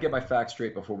 I want to get my facts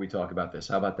straight before we talk about this.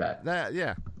 How about that?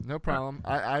 Yeah, no problem.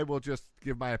 I will just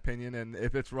give my opinion, and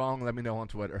if it's wrong, let me know on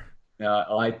Twitter.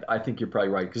 I think you're probably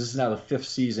right, because this is now the fifth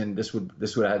season. This would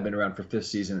have been around for 5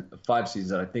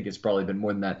 seasons. I think it's probably been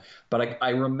more than that. But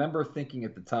I remember thinking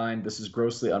at the time, this is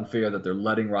grossly unfair that they're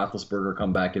letting Roethlisberger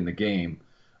come back in the game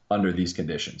under these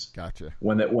conditions. Gotcha.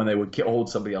 When they would hold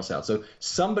somebody else out. So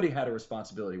somebody had a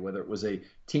responsibility, whether it was a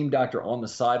team doctor on the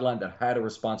sideline that had a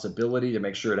responsibility to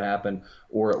make sure it happened,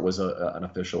 or it was an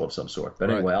official of some sort.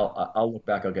 But anyway, I'll look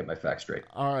back. I'll get my facts straight.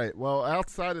 All right. Well,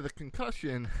 outside of the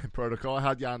concussion protocol,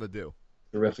 how'd Yanda do?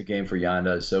 Terrific game for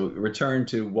Yanda. So return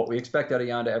to what we expect out of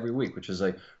Yanda every week, which is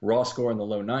a raw score in the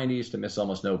low 90s, to miss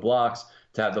almost no blocks,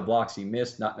 to have the blocks he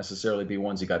missed not necessarily be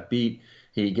ones he got beat.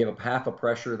 He gave up half a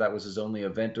pressure. That was his only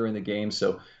event during the game.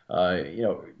 So,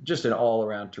 just an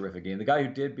all-around terrific game. The guy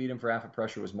who did beat him for half a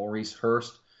pressure was Maurice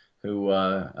Hurst, who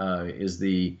is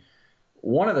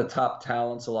one of the top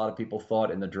talents, a lot of people thought,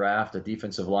 in the draft, a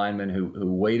defensive lineman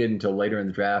who waited until later in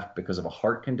the draft because of a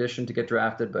heart condition to get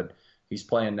drafted, but he's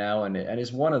playing now and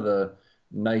is one of the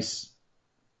nice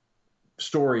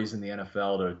stories in the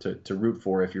NFL to root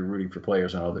for if you're rooting for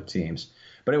players on other teams.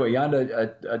 But anyway,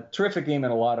 Yanda, a terrific game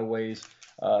in a lot of ways.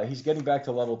 He's getting back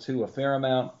to level 2 a fair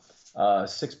amount.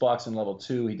 6 blocks in level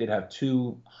 2. He did have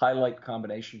 2 highlight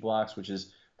combination blocks,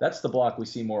 that's the block we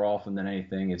see more often than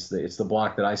anything. It's the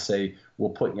block that I say will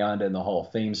put Yanda in the Hall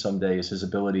of Fame someday, is his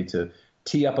ability to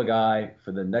tee up a guy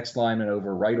for the next lineman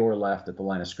over, right or left at the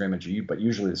line of scrimmage, but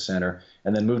usually the center,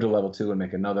 and then move to level 2 and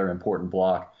make another important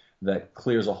block that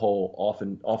clears a hole,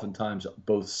 oftentimes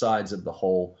both sides of the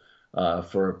hole,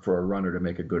 for a runner to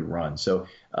make a good run. So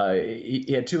he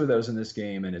had 2 of those in this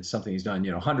game, and it's something he's done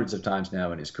hundreds of times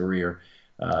now in his career.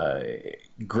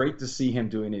 Great to see him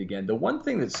doing it again. The one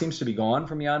thing that seems to be gone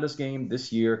from Yanda's game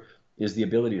this year is the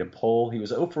ability to pull. He was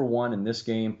 0 for 1 in this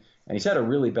game, and he's had a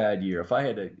really bad year. If I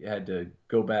had to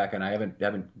go back, and I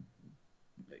haven't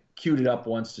queued it up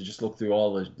once to just look through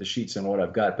all the sheets and what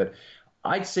I've got, but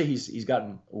I'd say he's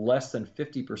gotten less than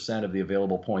 50% of the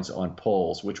available points on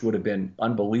pulls, which would have been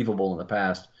unbelievable in the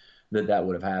past that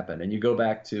would have happened. And you go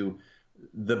back to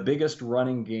the biggest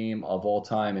running game of all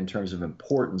time in terms of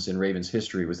importance in Ravens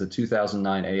history was the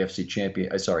 2009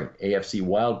 AFC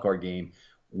wildcard game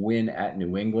win at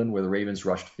New England, where the Ravens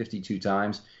rushed 52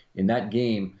 times. In that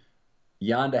game,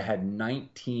 Yanda had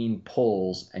 19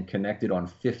 pulls and connected on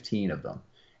 15 of them.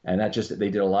 And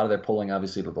they did a lot of their pulling,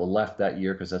 obviously, to the left that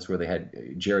year, because that's where they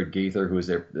had Jared Gaither, who was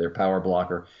their power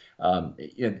blocker.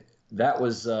 That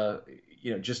was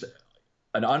just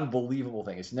an unbelievable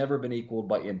thing. It's never been equaled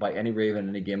by any Raven in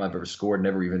any game I've ever scored,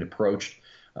 never even approached.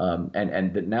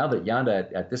 And that now that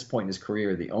Yanda at this point in his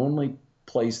career, the only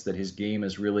place that his game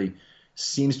is really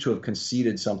seems to have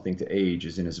conceded something to age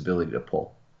is in his ability to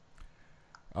pull.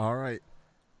 All right,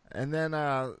 and then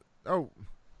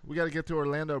we got to get to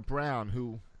Orlando Brown,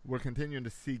 who we're continuing to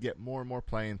see get more and more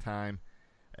playing time,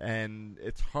 and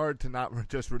it's hard to not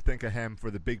just think of him for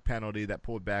the big penalty that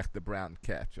pulled back the Brown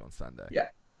catch on Sunday. Yeah,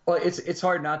 well, it's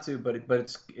hard not to, but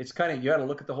it's kind of, you got to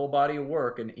look at the whole body of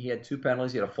work, and he had 2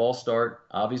 penalties. He had a false start,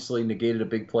 obviously negated a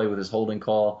big play with his holding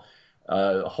call.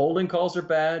 Holding calls are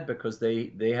bad because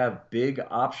they have big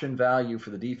option value for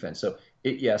the defense. So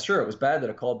it was bad that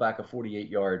it called back a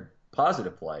 48-yard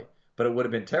positive play. but it would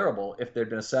have been terrible if there'd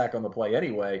been a sack on the play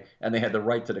anyway, and they had the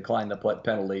right to decline the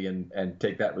penalty and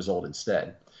take that result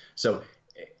instead. So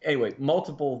anyway,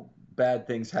 multiple bad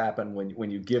things happen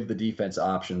when you give the defense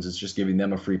options. It's just giving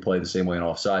them a free play the same way an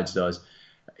offsides does.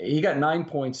 He got 9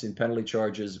 points in penalty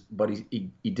charges, but he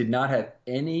did not have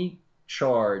any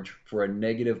charge for a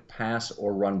negative pass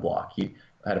or run block. He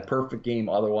had a perfect game.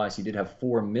 Otherwise, he did have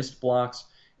 4 missed blocks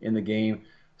in the game.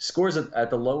 Scores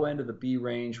at the low end of the B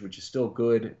range, which is still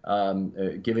good,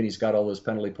 given he's got all those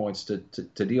penalty points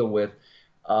to deal with.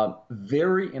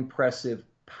 Very impressive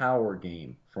power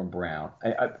game from Brown.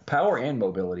 Power and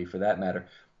mobility, for that matter.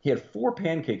 He had 4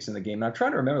 pancakes in the game. And I'm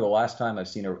trying to remember the last time I've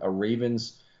seen a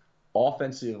Ravens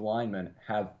offensive lineman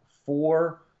have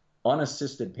 4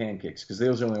 unassisted pancakes, because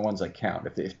those are the only ones that count.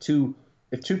 If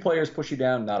two players push you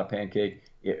down, not a pancake,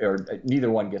 or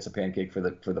neither one gets a pancake for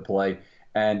the play.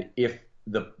 And if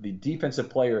the defensive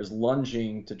player is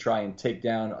lunging to try and take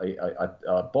down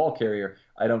a ball carrier,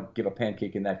 I don't give a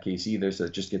pancake in that case either, so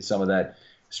it just gets some of that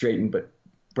straightened. But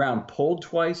Brown pulled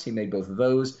twice. He made both of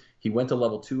those. He went to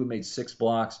level 2 and made 6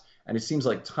 blocks. And it seems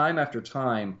like time after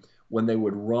time, when they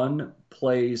would run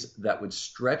plays that would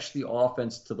stretch the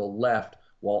offense to the left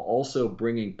while also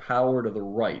bringing power to the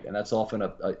right, and that's often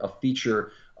a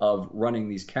feature of running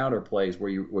these counter plays where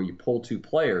you pull 2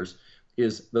 players,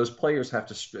 is those players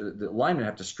the linemen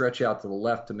have to stretch out to the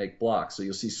left to make blocks. So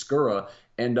you'll see Skura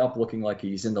end up looking like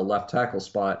he's in the left tackle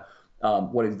spot.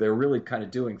 What they're really kind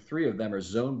of doing, 3 of them are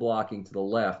zone blocking to the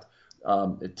left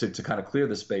to kind of clear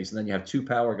the space, and then you have 2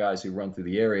 power guys who run through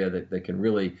the area that can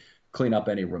really clean up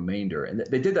any remainder. And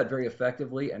they did that very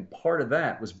effectively, and part of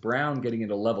that was Brown getting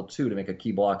into level 2 to make a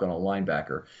key block on a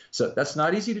linebacker. So that's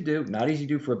not easy to do, not easy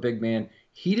to do for a big man.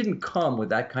 He didn't come with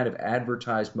that kind of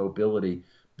advertised mobility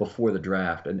before the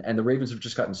draft, and the Ravens have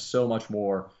just gotten so much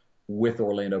more with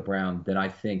Orlando Brown than I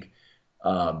think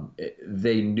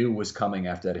they knew was coming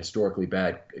after that historically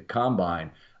bad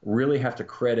combine. Really have to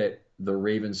credit the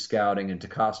Ravens scouting, and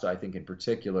DeCosta, I think in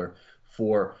particular,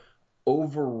 for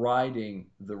overriding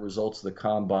the results of the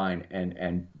combine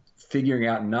and figuring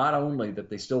out not only that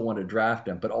they still want to draft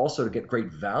him, but also to get great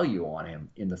value on him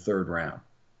in the 3rd round.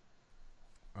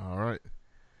 All right.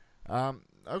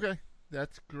 Okay,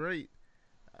 that's great.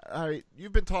 All right,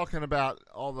 you've been talking about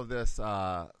all of this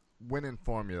winning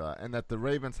formula, and that the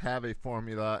Ravens have a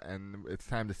formula, and it's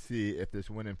time to see if this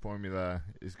winning formula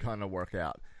is going to work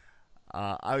out.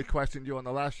 I questioned you on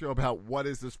the last show about what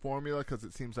is this formula, because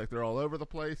it seems like they're all over the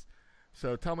place.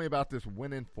 So tell me about this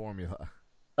winning formula.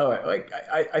 Oh,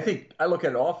 I think I look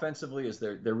at it offensively as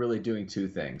they're really doing 2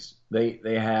 things. They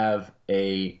have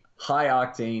a high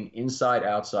octane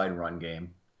inside-outside run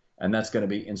game, and that's going to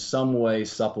be in some way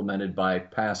supplemented by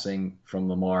passing from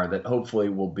Lamar that hopefully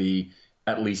will be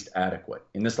at least adequate.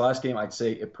 In this last game, I'd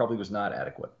say it probably was not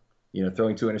adequate.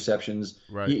 Throwing 2 interceptions.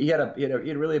 Right. He had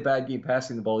really a bad game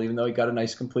passing the ball, even though he got a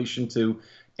nice completion to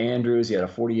Andrews. He had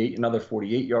another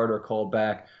 48-yarder called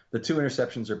back. The 2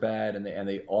 interceptions are bad, and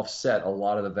they offset a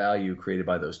lot of the value created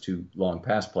by those 2 long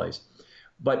pass plays.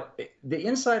 But the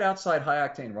inside-outside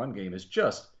high-octane run game is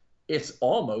it's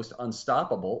almost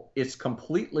unstoppable. It's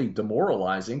completely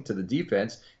demoralizing to the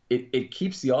defense. It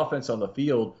keeps the offense on the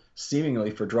field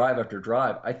seemingly for drive after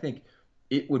drive. I think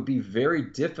it would be very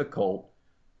difficult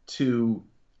to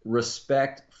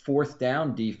respect 4th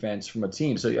down defense from a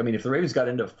team. So, I mean, if the Ravens got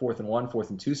into 4th and 1, 4th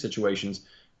and 2 situations,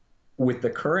 with the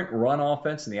current run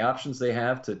offense and the options they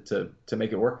have to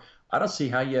make it work, I don't see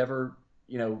how you ever,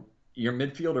 your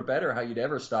midfield or better, how you'd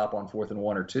ever stop on 4th and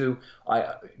 1 or 2.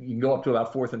 You can go up to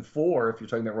about 4th and 4 if you're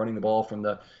talking about running the ball from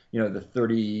the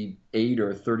 38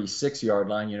 or 36 yard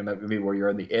line, maybe where you're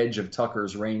on the edge of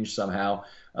Tucker's range somehow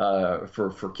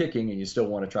for kicking, and you still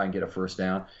want to try and get a first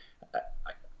down.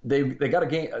 They got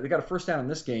a first down in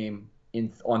this game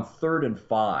on 3rd and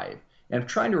 5. And I'm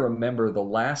trying to remember the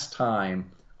last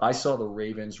time I saw the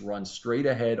Ravens run straight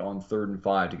ahead on 3rd and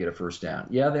 5 to get a first down.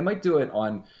 Yeah, they might do it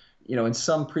on, in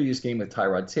some previous game with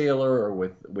Tyrod Taylor or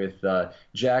with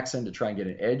Jackson to try and get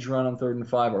an edge run on 3rd and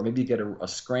 5, or maybe get a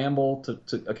scramble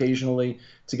to occasionally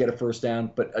to get a first down.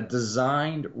 But a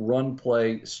designed run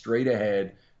play straight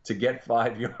ahead to get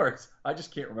 5 yards, I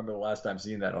just can't remember the last time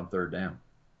seeing that on 3rd down.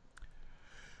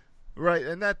 Right,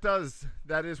 and that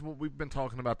is what we've been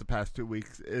talking about the past 2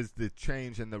 weeks, is the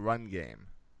change in the run game.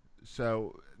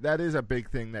 So that is a big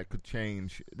thing that could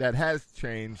change, that has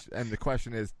changed, and the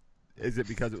question is it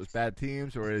because it was bad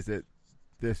teams, or is it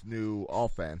this new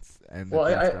offense, and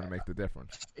that's going to make the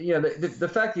difference? Yeah, the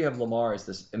fact you have Lamar as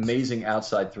this amazing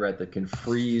outside threat that can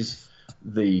freeze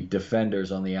the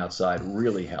defenders on the outside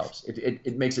really helps.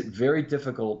 It makes it very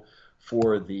difficult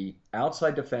for the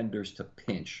outside defenders to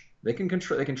pinch. They can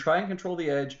try and control the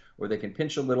edge, or they can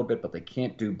pinch a little bit, but they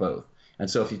can't do both. And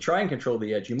so if you try and control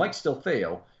the edge, you might still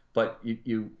fail, but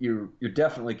you're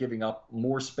definitely giving up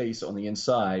more space on the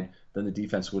inside than the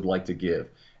defense would like to give.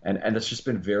 And it's just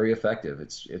been very effective.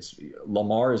 It's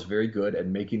Lamar is very good at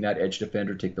making that edge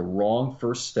defender take the wrong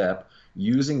first step,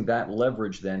 using that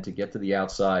leverage then to get to the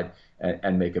outside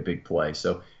and make a big play.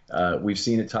 So we've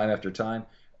seen it time after time.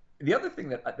 The other thing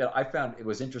that I found it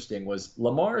was interesting was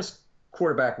Lamar's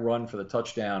quarterback run for the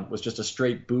touchdown was just a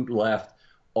straight boot left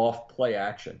off play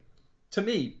action. To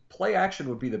me, play action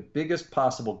would be the biggest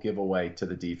possible giveaway to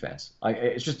the defense.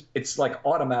 It's like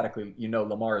automatically,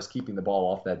 Lamar is keeping the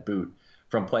ball off that boot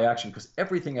from play action because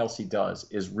everything else he does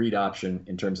is read option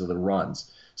in terms of the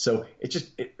runs. So it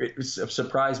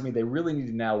surprised me. They really need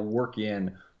to now work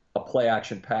in a play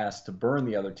action pass to burn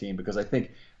the other team, because I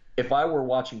think if I were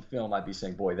watching film, I'd be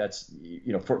saying, boy, that's,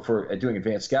 for doing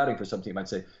advanced scouting for some team, I'd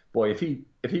say, boy, if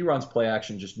he runs play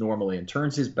action just normally and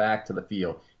turns his back to the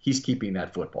field, he's keeping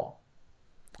that football.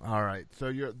 All right.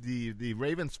 So the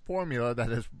Ravens formula that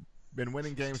has been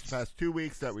winning games the past 2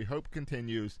 weeks that we hope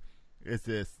continues is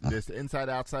this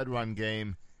inside-outside run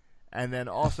game. And then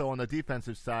also on the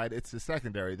defensive side, it's the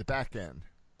secondary, the back end.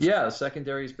 Yeah, the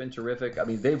secondary has been terrific. I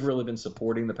mean, they've really been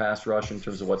supporting the pass rush in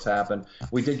terms of what's happened.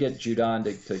 We did get Judon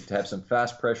to have some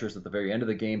fast pressures at the very end of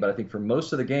the game, but I think for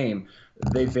most of the game,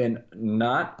 they've been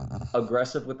not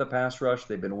aggressive with the pass rush.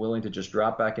 They've been willing to just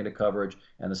drop back into coverage,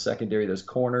 and the secondary, those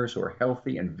corners who are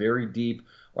healthy and very deep,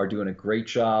 are doing a great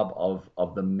job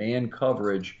of the man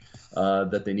coverage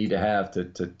that they need to have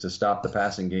to stop the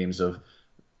passing games of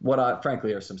what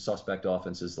frankly are some suspect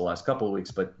offenses the last couple of weeks,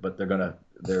 but they're gonna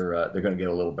get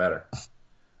a little better.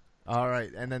 All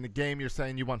right, and then the game you're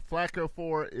saying you want Flacco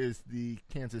for is the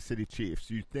Kansas City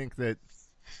Chiefs. You think that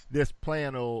this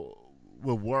plan will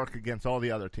work against all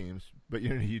the other teams, but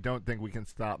you don't think we can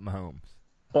stop Mahomes?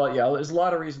 Well, yeah, there's a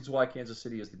lot of reasons why Kansas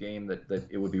City is the game that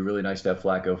it would be really nice to have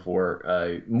Flacco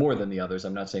for more than the others.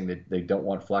 I'm not saying that they don't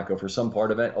want Flacco for some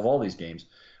part of all these games.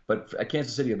 But at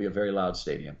Kansas City, it'll be a very loud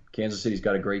stadium. Kansas City's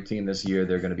got a great team this year.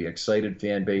 They're going to be an excited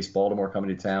fan base. Baltimore coming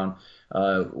to town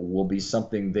will be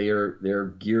something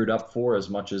they're geared up for as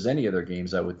much as any of their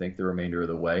games, I would think, the remainder of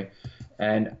the way.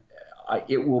 And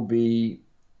it will be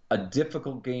a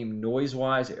difficult game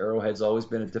noise-wise. Arrowhead's always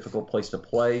been a difficult place to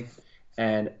play.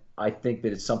 And I think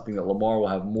that it's something that Lamar will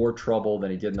have more trouble than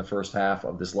he did in the first half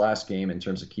of this last game in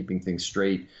terms of keeping things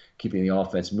straight, keeping the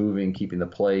offense moving, keeping the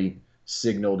play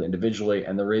signaled individually,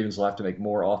 and the Ravens will have to make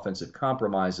more offensive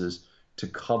compromises to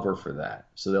cover for that.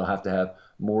 So they'll have to have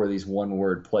more of these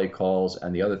one-word play calls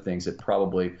and the other things that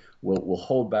probably will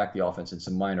hold back the offense in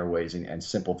some minor ways and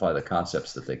simplify the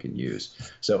concepts that they can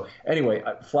use. So anyway,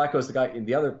 Flacco's the guy. And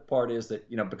the other part is that,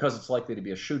 because it's likely to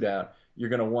be a shootout, you're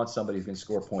going to want somebody who can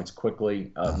score points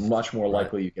quickly. Much more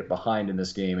likely you get behind in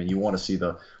this game, and you want to see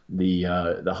the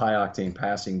high-octane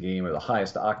passing game, or the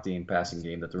highest octane passing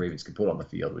game that the Ravens can put on the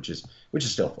field, which is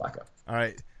still Flacco. All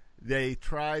right. They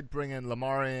tried bringing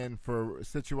Lamar in for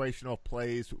situational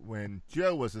plays when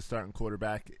Joe was the starting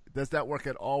quarterback. Does that work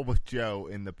at all with Joe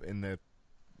in the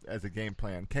as a game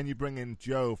plan? Can you bring in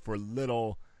Joe for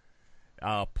little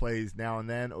plays now and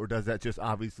then, or does that just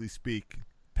obviously speak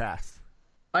pass?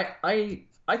 I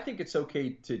think it's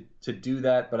okay to do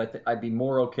that, but I'd be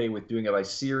more okay with doing it by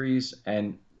series,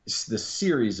 and the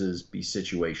series be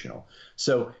situational.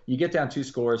 So you get down 2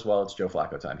 scores, well, it's Joe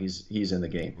Flacco time. He's in the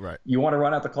game. Right. You want to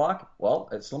run out the clock? Well,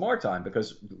 it's Lamar time,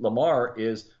 because Lamar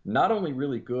is not only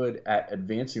really good at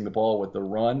advancing the ball with the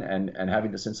run and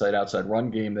having this inside-outside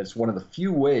run game. That's one of the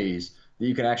few ways that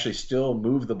you can actually still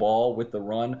move the ball with the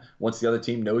run once the other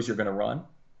team knows you're going to run.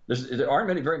 There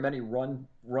aren't very many run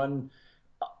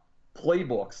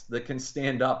playbooks that can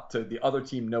stand up to the other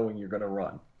team knowing you're going to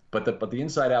run. But the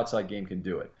inside-outside game can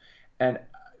do it. And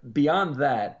beyond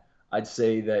that, I'd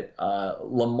say that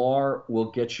Lamar will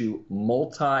get you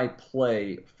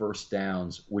multi-play first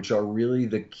downs, which are really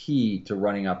the key to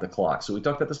running out the clock. So we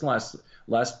talked about this in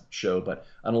last show, but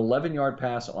an 11-yard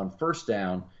pass on first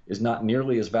down is not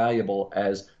nearly as valuable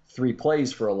as 3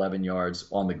 plays for 11 yards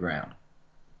on the ground.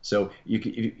 So you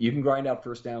can grind out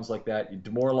first downs like that. You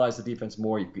demoralize the defense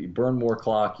more. You burn more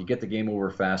clock. You get the game over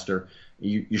faster.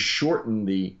 You shorten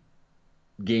the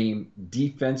game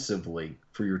defensively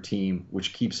for your team,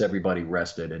 which keeps everybody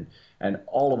rested. And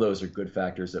all of those are good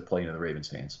factors that play into the Ravens'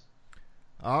 hands.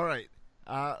 All right.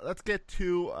 Let's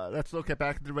look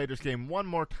back at the Raiders game one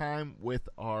more time with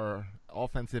our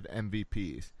offensive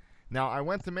MVPs. Now, I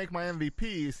went to make my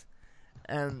MVPs,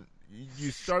 and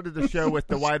you started the show with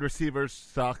the wide receivers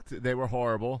sucked. They were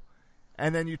horrible.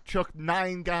 and then you took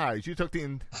 9 guys. You took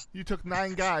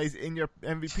 9 guys in your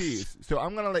MVPs. So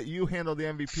I'm going to let you handle the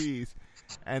MVPs,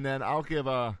 and then I'll give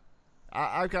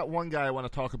I've got one guy I want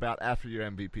to talk about after your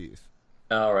MVPs.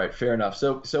 All right, fair enough.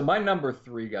 So my number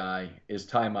 3 guy is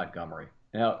Ty Montgomery.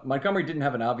 Now, Montgomery didn't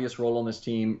have an obvious role on this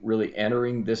team really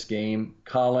entering this game.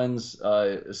 Collins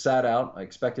sat out. I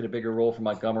expected a bigger role from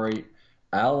Montgomery.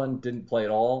 Allen didn't play at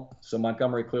all. So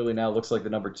Montgomery clearly now looks like the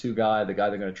number 2 guy, the guy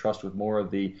they're going to trust with more of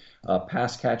the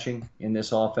pass catching in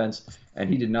this offense. And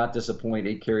he did not disappoint.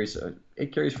 8 carries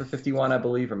for 51, I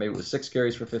believe, or maybe it was 6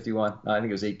 carries for 51. No, I think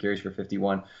it was 8 carries for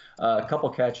 51. A couple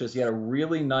catches. He had a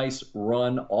really nice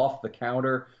run off the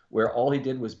counter where all he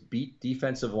did was beat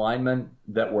defensive linemen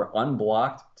that were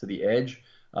unblocked to the edge.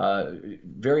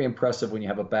 Very impressive when you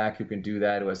have a back who can do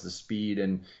that, who has the speed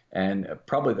and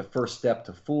probably the first step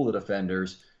to fool the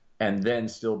defenders and then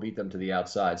still beat them to the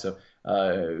outside. So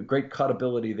great cut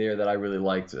ability there that I really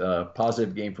liked.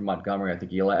 Positive game from Montgomery. I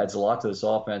think he adds a lot to this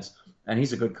offense, and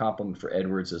he's a good complement for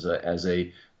Edwards as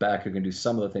a back who can do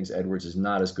some of the things Edwards is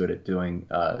not as good at doing,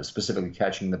 specifically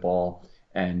catching the ball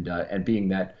and being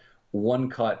that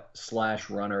one-cut slash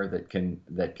runner that can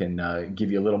give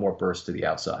you a little more burst to the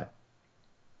outside.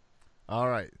 All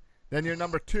right. Then your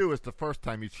number 2 is the first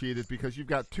time you cheated because you've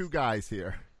got 2 guys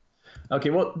here. Okay,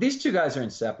 well, these 2 guys are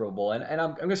inseparable. And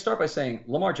I'm going to start by saying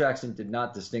Lamar Jackson did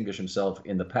not distinguish himself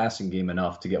in the passing game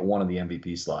enough to get one of the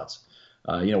MVP slots.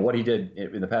 What he did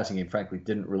in the passing game, frankly,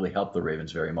 didn't really help the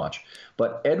Ravens very much.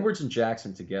 But Edwards and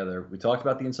Jackson together, we talked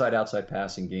about the inside-outside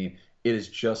passing game. It is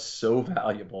just so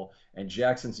valuable. And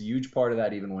Jackson's a huge part of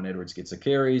that, even when Edwards gets the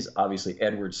carries. Obviously,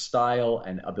 Edwards' style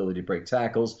and ability to break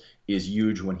tackles is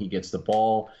huge when he gets the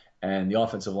ball. And the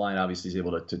offensive line obviously is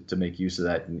able to make use of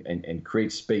that and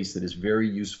create space that is very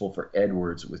useful for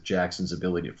Edwards with Jackson's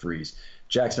ability to freeze.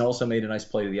 Jackson also made a nice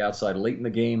play to the outside late in the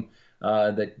game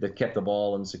that kept the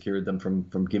ball and secured them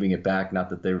from giving it back. Not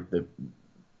that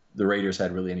the Raiders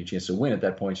had really any chance to win at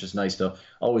that point. It's just nice to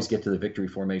always get to the victory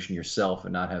formation yourself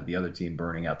and not have the other team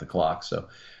burning out the clock. So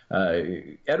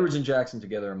Edwards and Jackson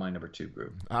together are my number 2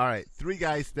 group. All right, 3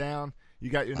 guys down. You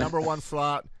got your number 1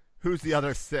 slot. Who's the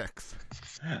other 6?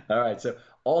 All right, so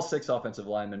all 6 offensive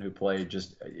linemen who played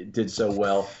just did so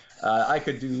well. I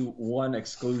could do one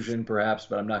exclusion perhaps,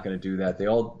 but I'm not going to do that. They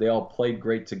all played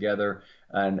great together,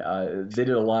 and they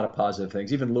did a lot of positive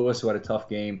things. Even Lewis, who had a tough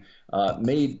game,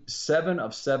 made 7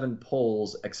 of 7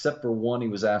 pulls, except for one he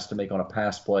was asked to make on a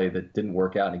pass play that didn't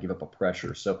work out and he gave up a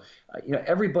pressure. So,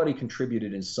 everybody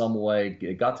contributed in some way.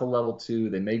 It got to level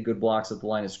 2. They made good blocks at the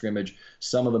line of scrimmage.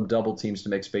 Some of them double teams to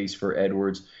make space for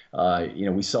Edwards.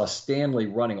 We saw Stanley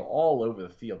running all over the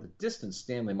field. The distance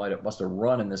Stanley must have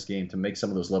run in this game to make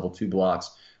some of those level 2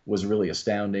 blocks was really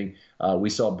astounding. We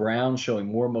saw Brown showing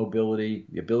more mobility,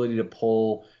 the ability to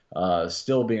pull,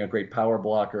 still being a great power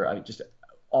blocker.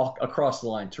 Across the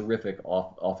line, terrific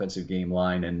offensive game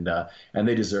line, and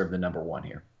they deserve the number 1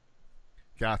 here.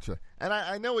 Gotcha. And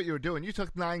I know what you were doing. You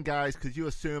took 9 guys because you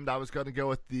assumed I was going to go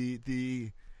with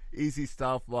the easy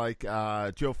stuff like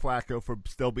Joe Flacco for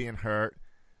still being hurt.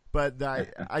 But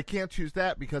I can't choose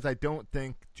that because I don't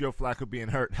think Joe Flacco being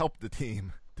hurt helped the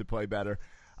team to play better.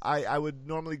 I would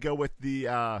normally go with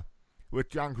with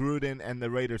John Gruden and the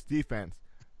Raiders defense.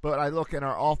 But I look and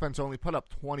our offense only put up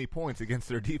 20 points against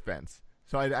their defense.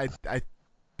 So I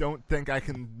don't think I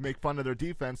can make fun of their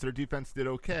defense. Their defense did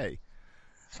okay.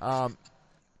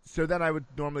 So then I would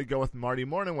normally go with Marty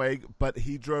Mornhinweg, but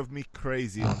he drove me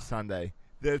crazy on Sunday.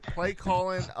 The play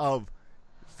calling of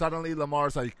suddenly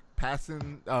Lamar's like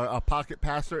passing a pocket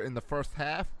passer in the first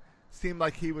half seemed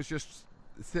like he was just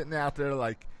sitting out there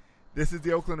like, this is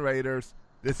the Oakland Raiders.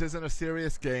 This isn't a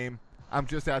serious game. I'm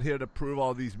just out here to prove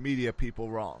all these media people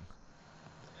wrong.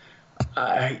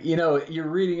 You're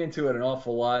reading into it an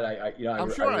awful lot. I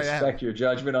respect your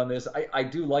judgment on this. I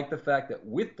do like the fact that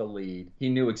with the lead, he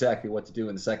knew exactly what to do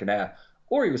in the second half,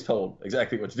 or he was told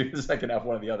exactly what to do in the second half,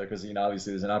 one or the other, because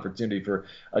obviously there's an opportunity for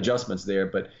adjustments there.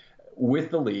 But with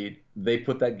the lead, they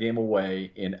put that game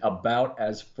away in about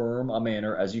as firm a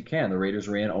manner as you can. The Raiders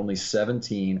ran only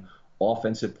 17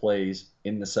 offensive plays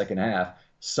in the second half.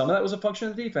 Some of that was a function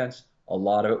of the defense. A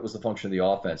lot of it was the function of the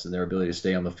offense and their ability to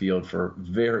stay on the field for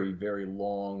very, very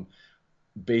long,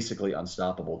 basically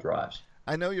unstoppable drives.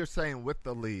 I know you're saying with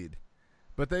the lead,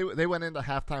 but they went into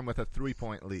halftime with a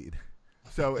 3-point lead.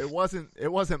 So it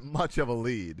wasn't much of a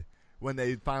lead when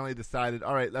they finally decided,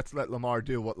 all right, let's let Lamar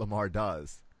do what Lamar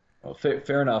does. Well,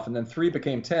 fair enough. And then 3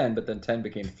 became 10, but then 10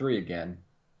 became 3 again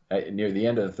near the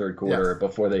end of the third quarter. Yes.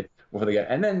 before they got.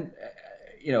 And then,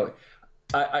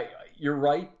 you're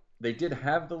right. they did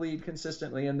have the lead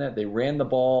consistently in that. They ran the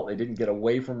ball. They didn't get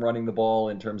away from running the ball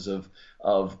in terms of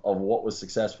what was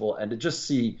successful. And to just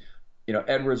see,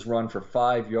 Edwards run for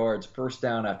 5 yards, first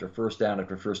down after first down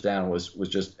after first down was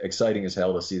just exciting as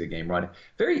hell to see the game running.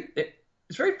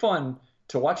 It's very fun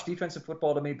to watch defensive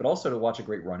football to me, but also to watch a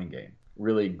great running game.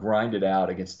 Really grind it out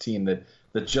against a team that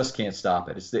just can't stop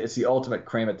it. It's the ultimate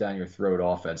cram it down your throat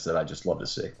offense that I just love to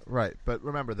see. Right, but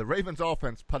remember, the Ravens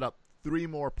offense put up 3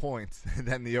 more points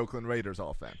than the Oakland Raiders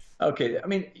offense. Okay, I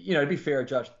mean, to be fair,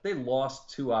 Josh, they lost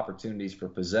 2 opportunities for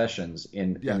possessions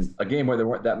in a game where there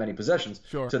weren't that many possessions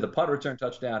to the punt return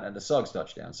touchdown and the Suggs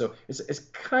touchdown. So it's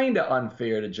kind of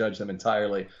unfair to judge them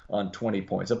entirely on 20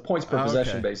 points. A points per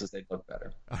possession basis, they'd look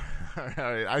better. All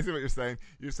right, I see what you're saying.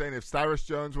 You're saying if Cyrus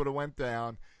Jones would have went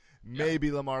down,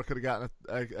 maybe Lamar could have gotten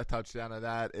a touchdown of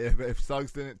that. If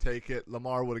Suggs didn't take it,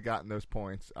 Lamar would have gotten those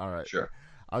points. All right. Sure.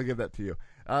 I'll give that to you.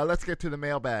 Let's get to the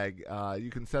mailbag. You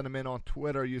can send them in on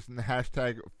Twitter using the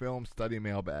hashtag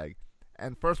FilmStudyMailbag.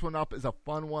 And first one up is a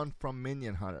fun one from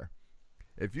Minion Hunter.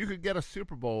 If you could get a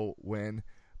Super Bowl win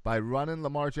by running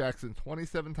Lamar Jackson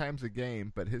 27 times a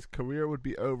game, but his career would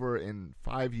be over in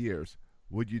 5 years,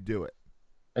 would you do it?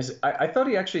 I thought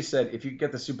he actually said if you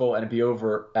get the Super Bowl and it'd be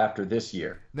over after this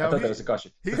year. No, I thought that was a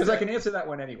question. Because I can answer that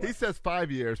one anyway. He says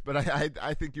 5 years, but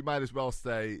I think you might as well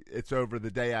say it's over the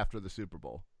day after the Super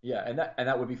Bowl. Yeah, and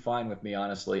that would be fine with me,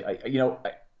 honestly.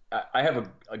 I have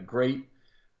a great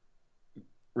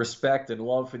respect and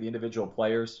love for the individual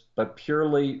players, but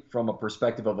purely from a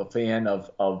perspective of a fan of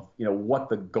what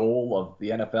the goal of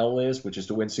the NFL is, which is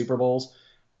to win Super Bowls.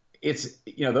 It's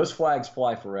those flags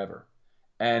fly forever.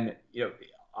 And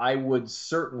I would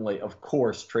certainly, of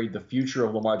course, trade the future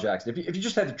of Lamar Jackson. If you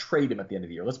just had to trade him at the end of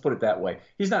the year, let's put it that way.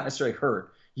 He's not necessarily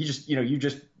hurt. He just, you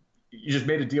just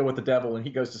made a deal with the devil and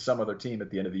he goes to some other team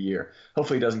at the end of the year.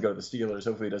 Hopefully he doesn't go to the Steelers.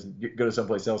 Hopefully he doesn't go to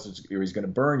someplace else where he's going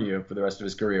to burn you for the rest of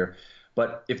his career.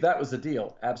 But if that was the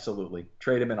deal, absolutely.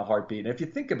 Trade him in a heartbeat. And if you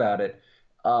think about it,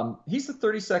 he's the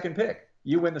 32nd pick.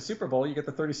 You win the Super Bowl, you get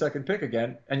the 32nd pick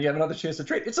again, and you have another chance to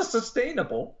trade. It's a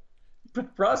sustainable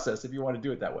process if you want to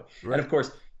do it that way. Right. And of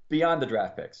course, beyond the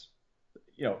draft picks,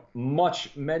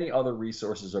 many other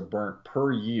resources are burnt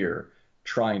per year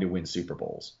trying to win Super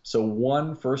Bowls. So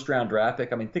one first-round draft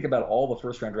pick, I mean, think about all the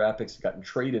first-round draft picks that gotten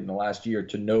traded in the last year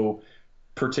to no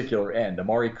particular end.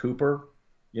 Amari Cooper,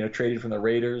 traded from the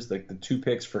Raiders, the 2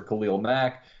 picks for Khalil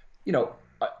Mack,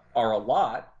 are a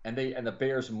lot, and the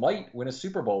Bears might win a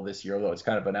Super Bowl this year, although it's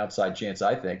kind of an outside chance,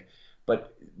 I think.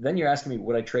 But then you're asking me,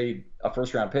 would I trade a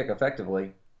first-round pick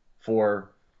effectively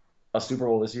for a Super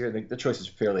Bowl this year? I think the choice is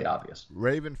fairly obvious.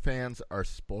 Raven fans are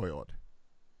spoiled.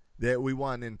 We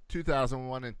won in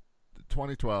 2001 and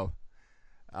 2012.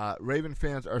 Raven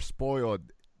fans are spoiled.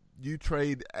 You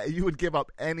would give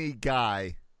up any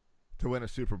guy to win a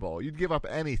Super Bowl. You'd give up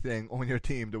anything on your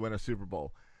team to win a Super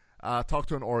Bowl. Talk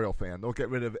to an Oriole fan. They'll get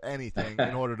rid of anything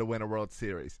in order to win a World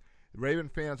Series. Raven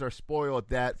fans are spoiled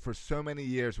that for so many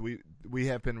years we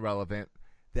have been relevant,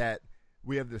 that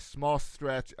we have this small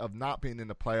stretch of not being in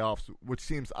the playoffs, which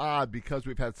seems odd because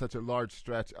we've had such a large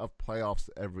stretch of playoffs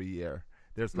every year.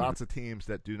 There's lots of teams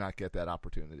that do not get that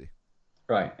opportunity.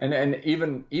 Right. And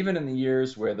even in the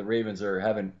years where the Ravens are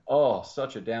having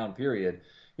such a down period,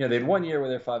 they had 1 year where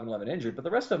they're 5-11 injured, but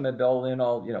the rest of them have been in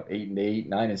all 8-8,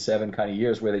 9-7 kind of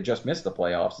years where they just missed the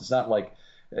playoffs. It's not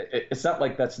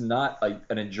like that's not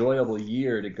an enjoyable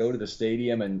year to go to the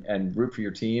stadium and root for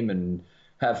your team and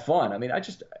have fun. I mean,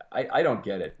 I don't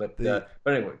get it. But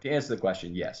anyway, to answer the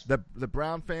question, yes. The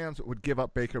Brown fans would give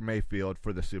up Baker Mayfield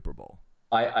for the Super Bowl.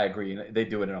 I agree. They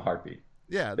do it in a heartbeat.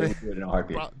 Yeah, they would do it in a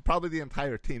heartbeat. Probably the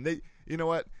entire team. You know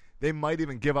what? They might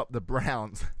even give up the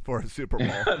Browns for a Super Bowl.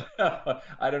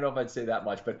 I don't know if I'd say that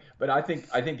much, but I think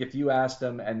if you asked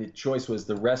them and the choice was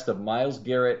the rest of Myles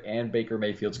Garrett and Baker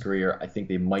Mayfield's career, I think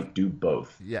they might do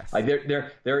both. Yes.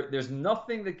 There's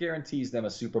nothing that guarantees them a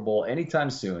Super Bowl anytime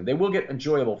soon. They will get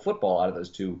enjoyable football out of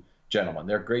those two gentlemen.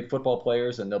 They're great football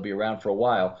players and they'll be around for a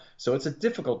while. So it's a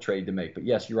difficult trade to make. But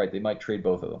yes, you're right. They might trade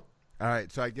both of them. All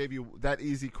right, so I gave you that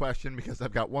easy question because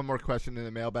I've got one more question in the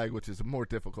mailbag, which is a more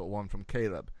difficult one from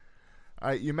Caleb. All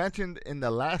right, you mentioned in the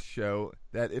last show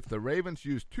that if the Ravens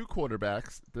use 2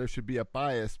 quarterbacks, there should be a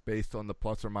bias based on the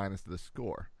plus or minus of the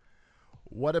score.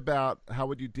 What about how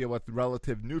would you deal with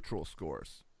relative neutral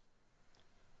scores?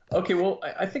 Okay, well,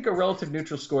 I think a relative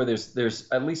neutral score, there's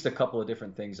at least a couple of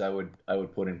different things I would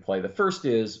put in play. The first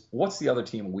is, what's the other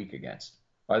team weak against?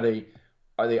 Are they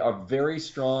a very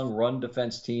strong run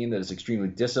defense team that is extremely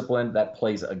disciplined that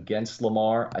plays against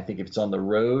Lamar? I think if it's on the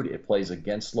road, it plays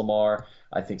against Lamar.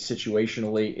 I think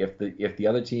situationally, if the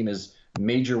other team is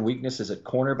major weakness is at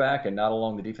cornerback and not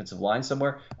along the defensive line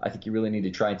somewhere, I think you really need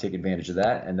to try and take advantage of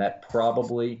that, and that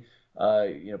probably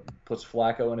puts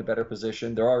Flacco in a better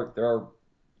position. There are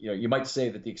you might say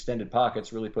that the extended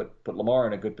pockets really put Lamar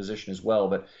in a good position as well,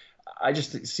 but I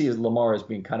just see Lamar as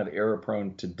being kind of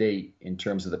error-prone to date in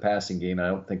terms of the passing game, and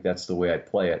I don't think that's the way I'd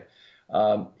play it.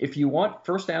 If you want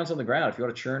first downs on the ground, if you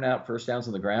want to churn out first downs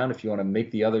on the ground, if you want to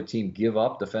make the other team give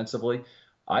up defensively,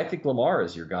 I think Lamar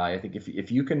is your guy. I think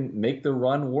if you can make the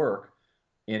run work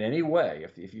in any way,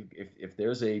 if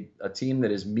there's a team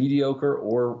that is mediocre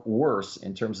or worse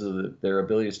in terms of their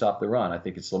ability to stop the run, I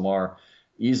think it's Lamar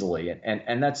easily.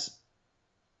 And that's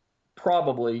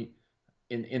probably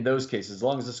in those cases, as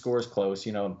long as the score is close,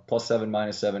 +7,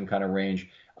 -7 kind of range,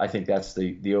 I think that's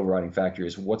the overriding factor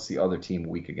is what's the other team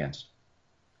weak against.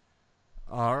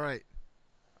 All right,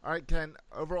 Ken,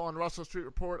 over on Russell Street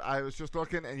Report, I was just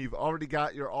looking, and you've already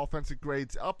got your offensive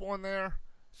grades up on there,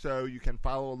 so you can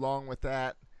follow along with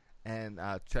that and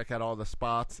check out all the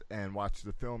spots and watch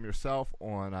the film yourself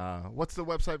on what's the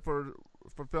website for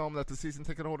film that the season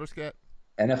ticket holders get?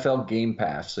 NFL Game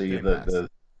Pass. So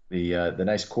the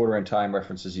nice quarter and time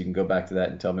references, you can go back to that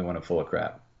and tell me when I'm full of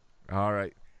crap. All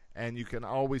right. And you can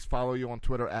always follow you on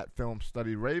Twitter at Film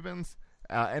Study Ravens.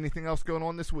 Anything else going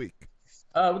on this week?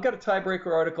 We've got a tiebreaker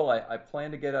article I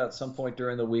plan to get out at some point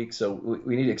during the week, so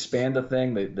we need to expand the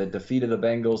thing. The defeat of the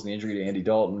Bengals and the injury to Andy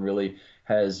Dalton really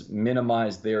has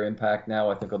minimized their impact now,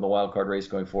 I think, on the wild card race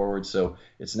going forward. So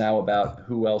it's now about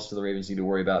who else do the Ravens need to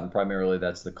worry about, and primarily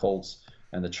that's the Colts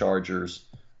and the Chargers,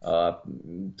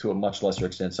 to a much lesser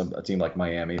extent a team like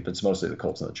Miami, but it's mostly the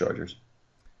Colts and the Chargers.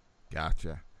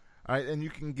 Gotcha. All right, and you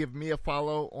can give me a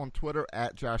follow on Twitter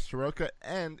at Josh Soroka.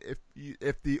 And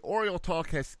if the Oriole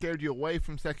talk has scared you away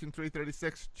from Section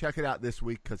 336, check it out this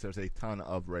week because there's a ton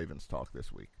of Ravens talk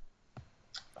this week.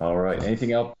 All right.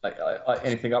 Anything else?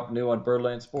 Anything up new on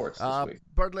Birdland Sports this week?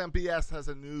 Birdland BS has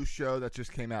a new show that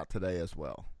just came out today as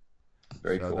well.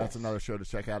 Very cool. That's another show to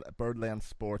check out at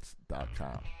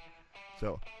birdlandsports.com.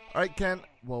 So, all right, Ken.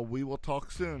 Well, we will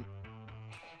talk soon.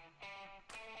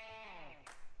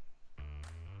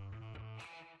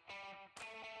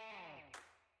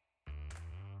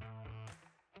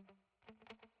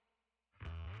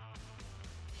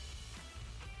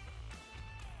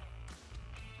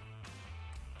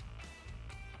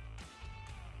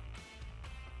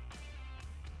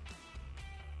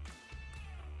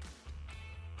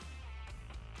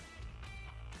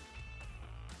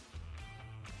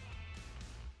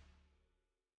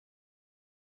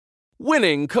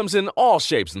 Winning comes in all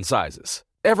shapes and sizes.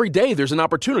 Every day there's an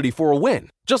opportunity for a win,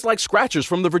 just like scratchers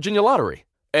from the Virginia Lottery.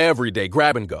 Every day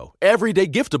grab and go, every day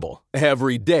giftable,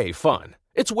 every day fun.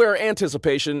 It's where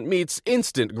anticipation meets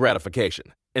instant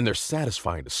gratification. And they're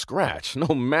satisfying to scratch,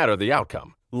 no matter the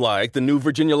outcome. Like the new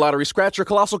Virginia Lottery Scratcher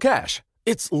Colossal Cash.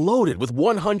 It's loaded with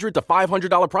 $100 to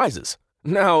 $500 prizes.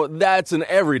 Now, that's an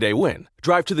everyday win.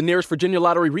 Drive to the nearest Virginia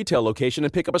Lottery retail location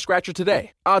and pick up a scratcher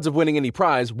today. Odds of winning any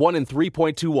prize, 1 in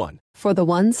 3.21. For the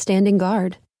ones standing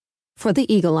guard, for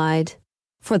the eagle-eyed,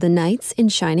 for the knights in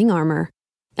shining armor,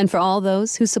 and for all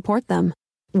those who support them.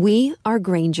 We are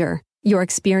Grainger, your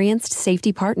experienced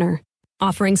safety partner,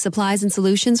 offering supplies and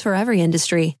solutions for every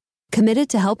industry, committed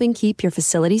to helping keep your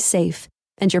facilities safe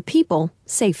and your people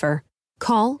safer.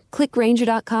 Call,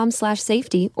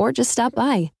 clickgrainger.com/safety, or just stop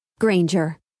by.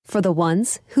 Grainger, for the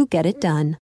ones who get it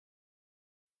done.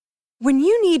 When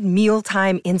you need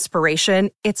mealtime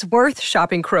inspiration, it's worth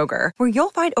shopping Kroger, where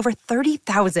you'll find over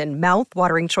 30,000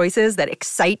 mouth-watering choices that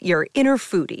excite your inner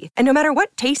foodie. And no matter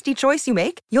what tasty choice you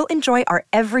make, you'll enjoy our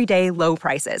everyday low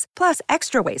prices, plus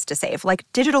extra ways to save, like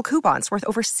digital coupons worth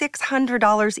over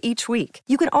 $600 each week.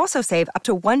 You can also save up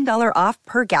to $1 off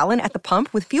per gallon at the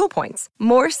pump with fuel points.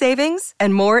 More savings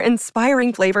and more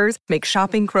inspiring flavors make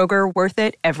shopping Kroger worth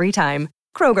it every time.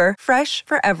 Kroger, fresh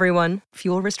for everyone.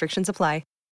 Fuel restrictions apply.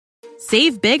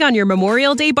 Save big on your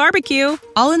Memorial Day barbecue,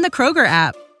 all in the Kroger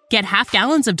app. Get half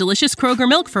gallons of delicious Kroger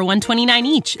milk for $1.29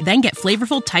 each. Then get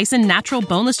flavorful Tyson natural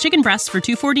boneless chicken breasts for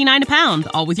 $2.49 a pound,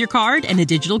 all with your card and a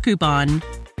digital coupon.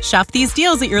 Shop these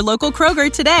deals at your local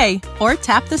Kroger today, or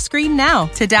tap the screen now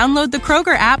to download the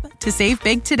Kroger app to save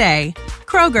big today.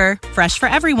 Kroger, fresh for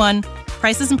everyone.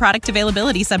 Prices and product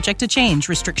availability subject to change.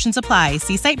 Restrictions apply.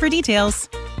 See site for details.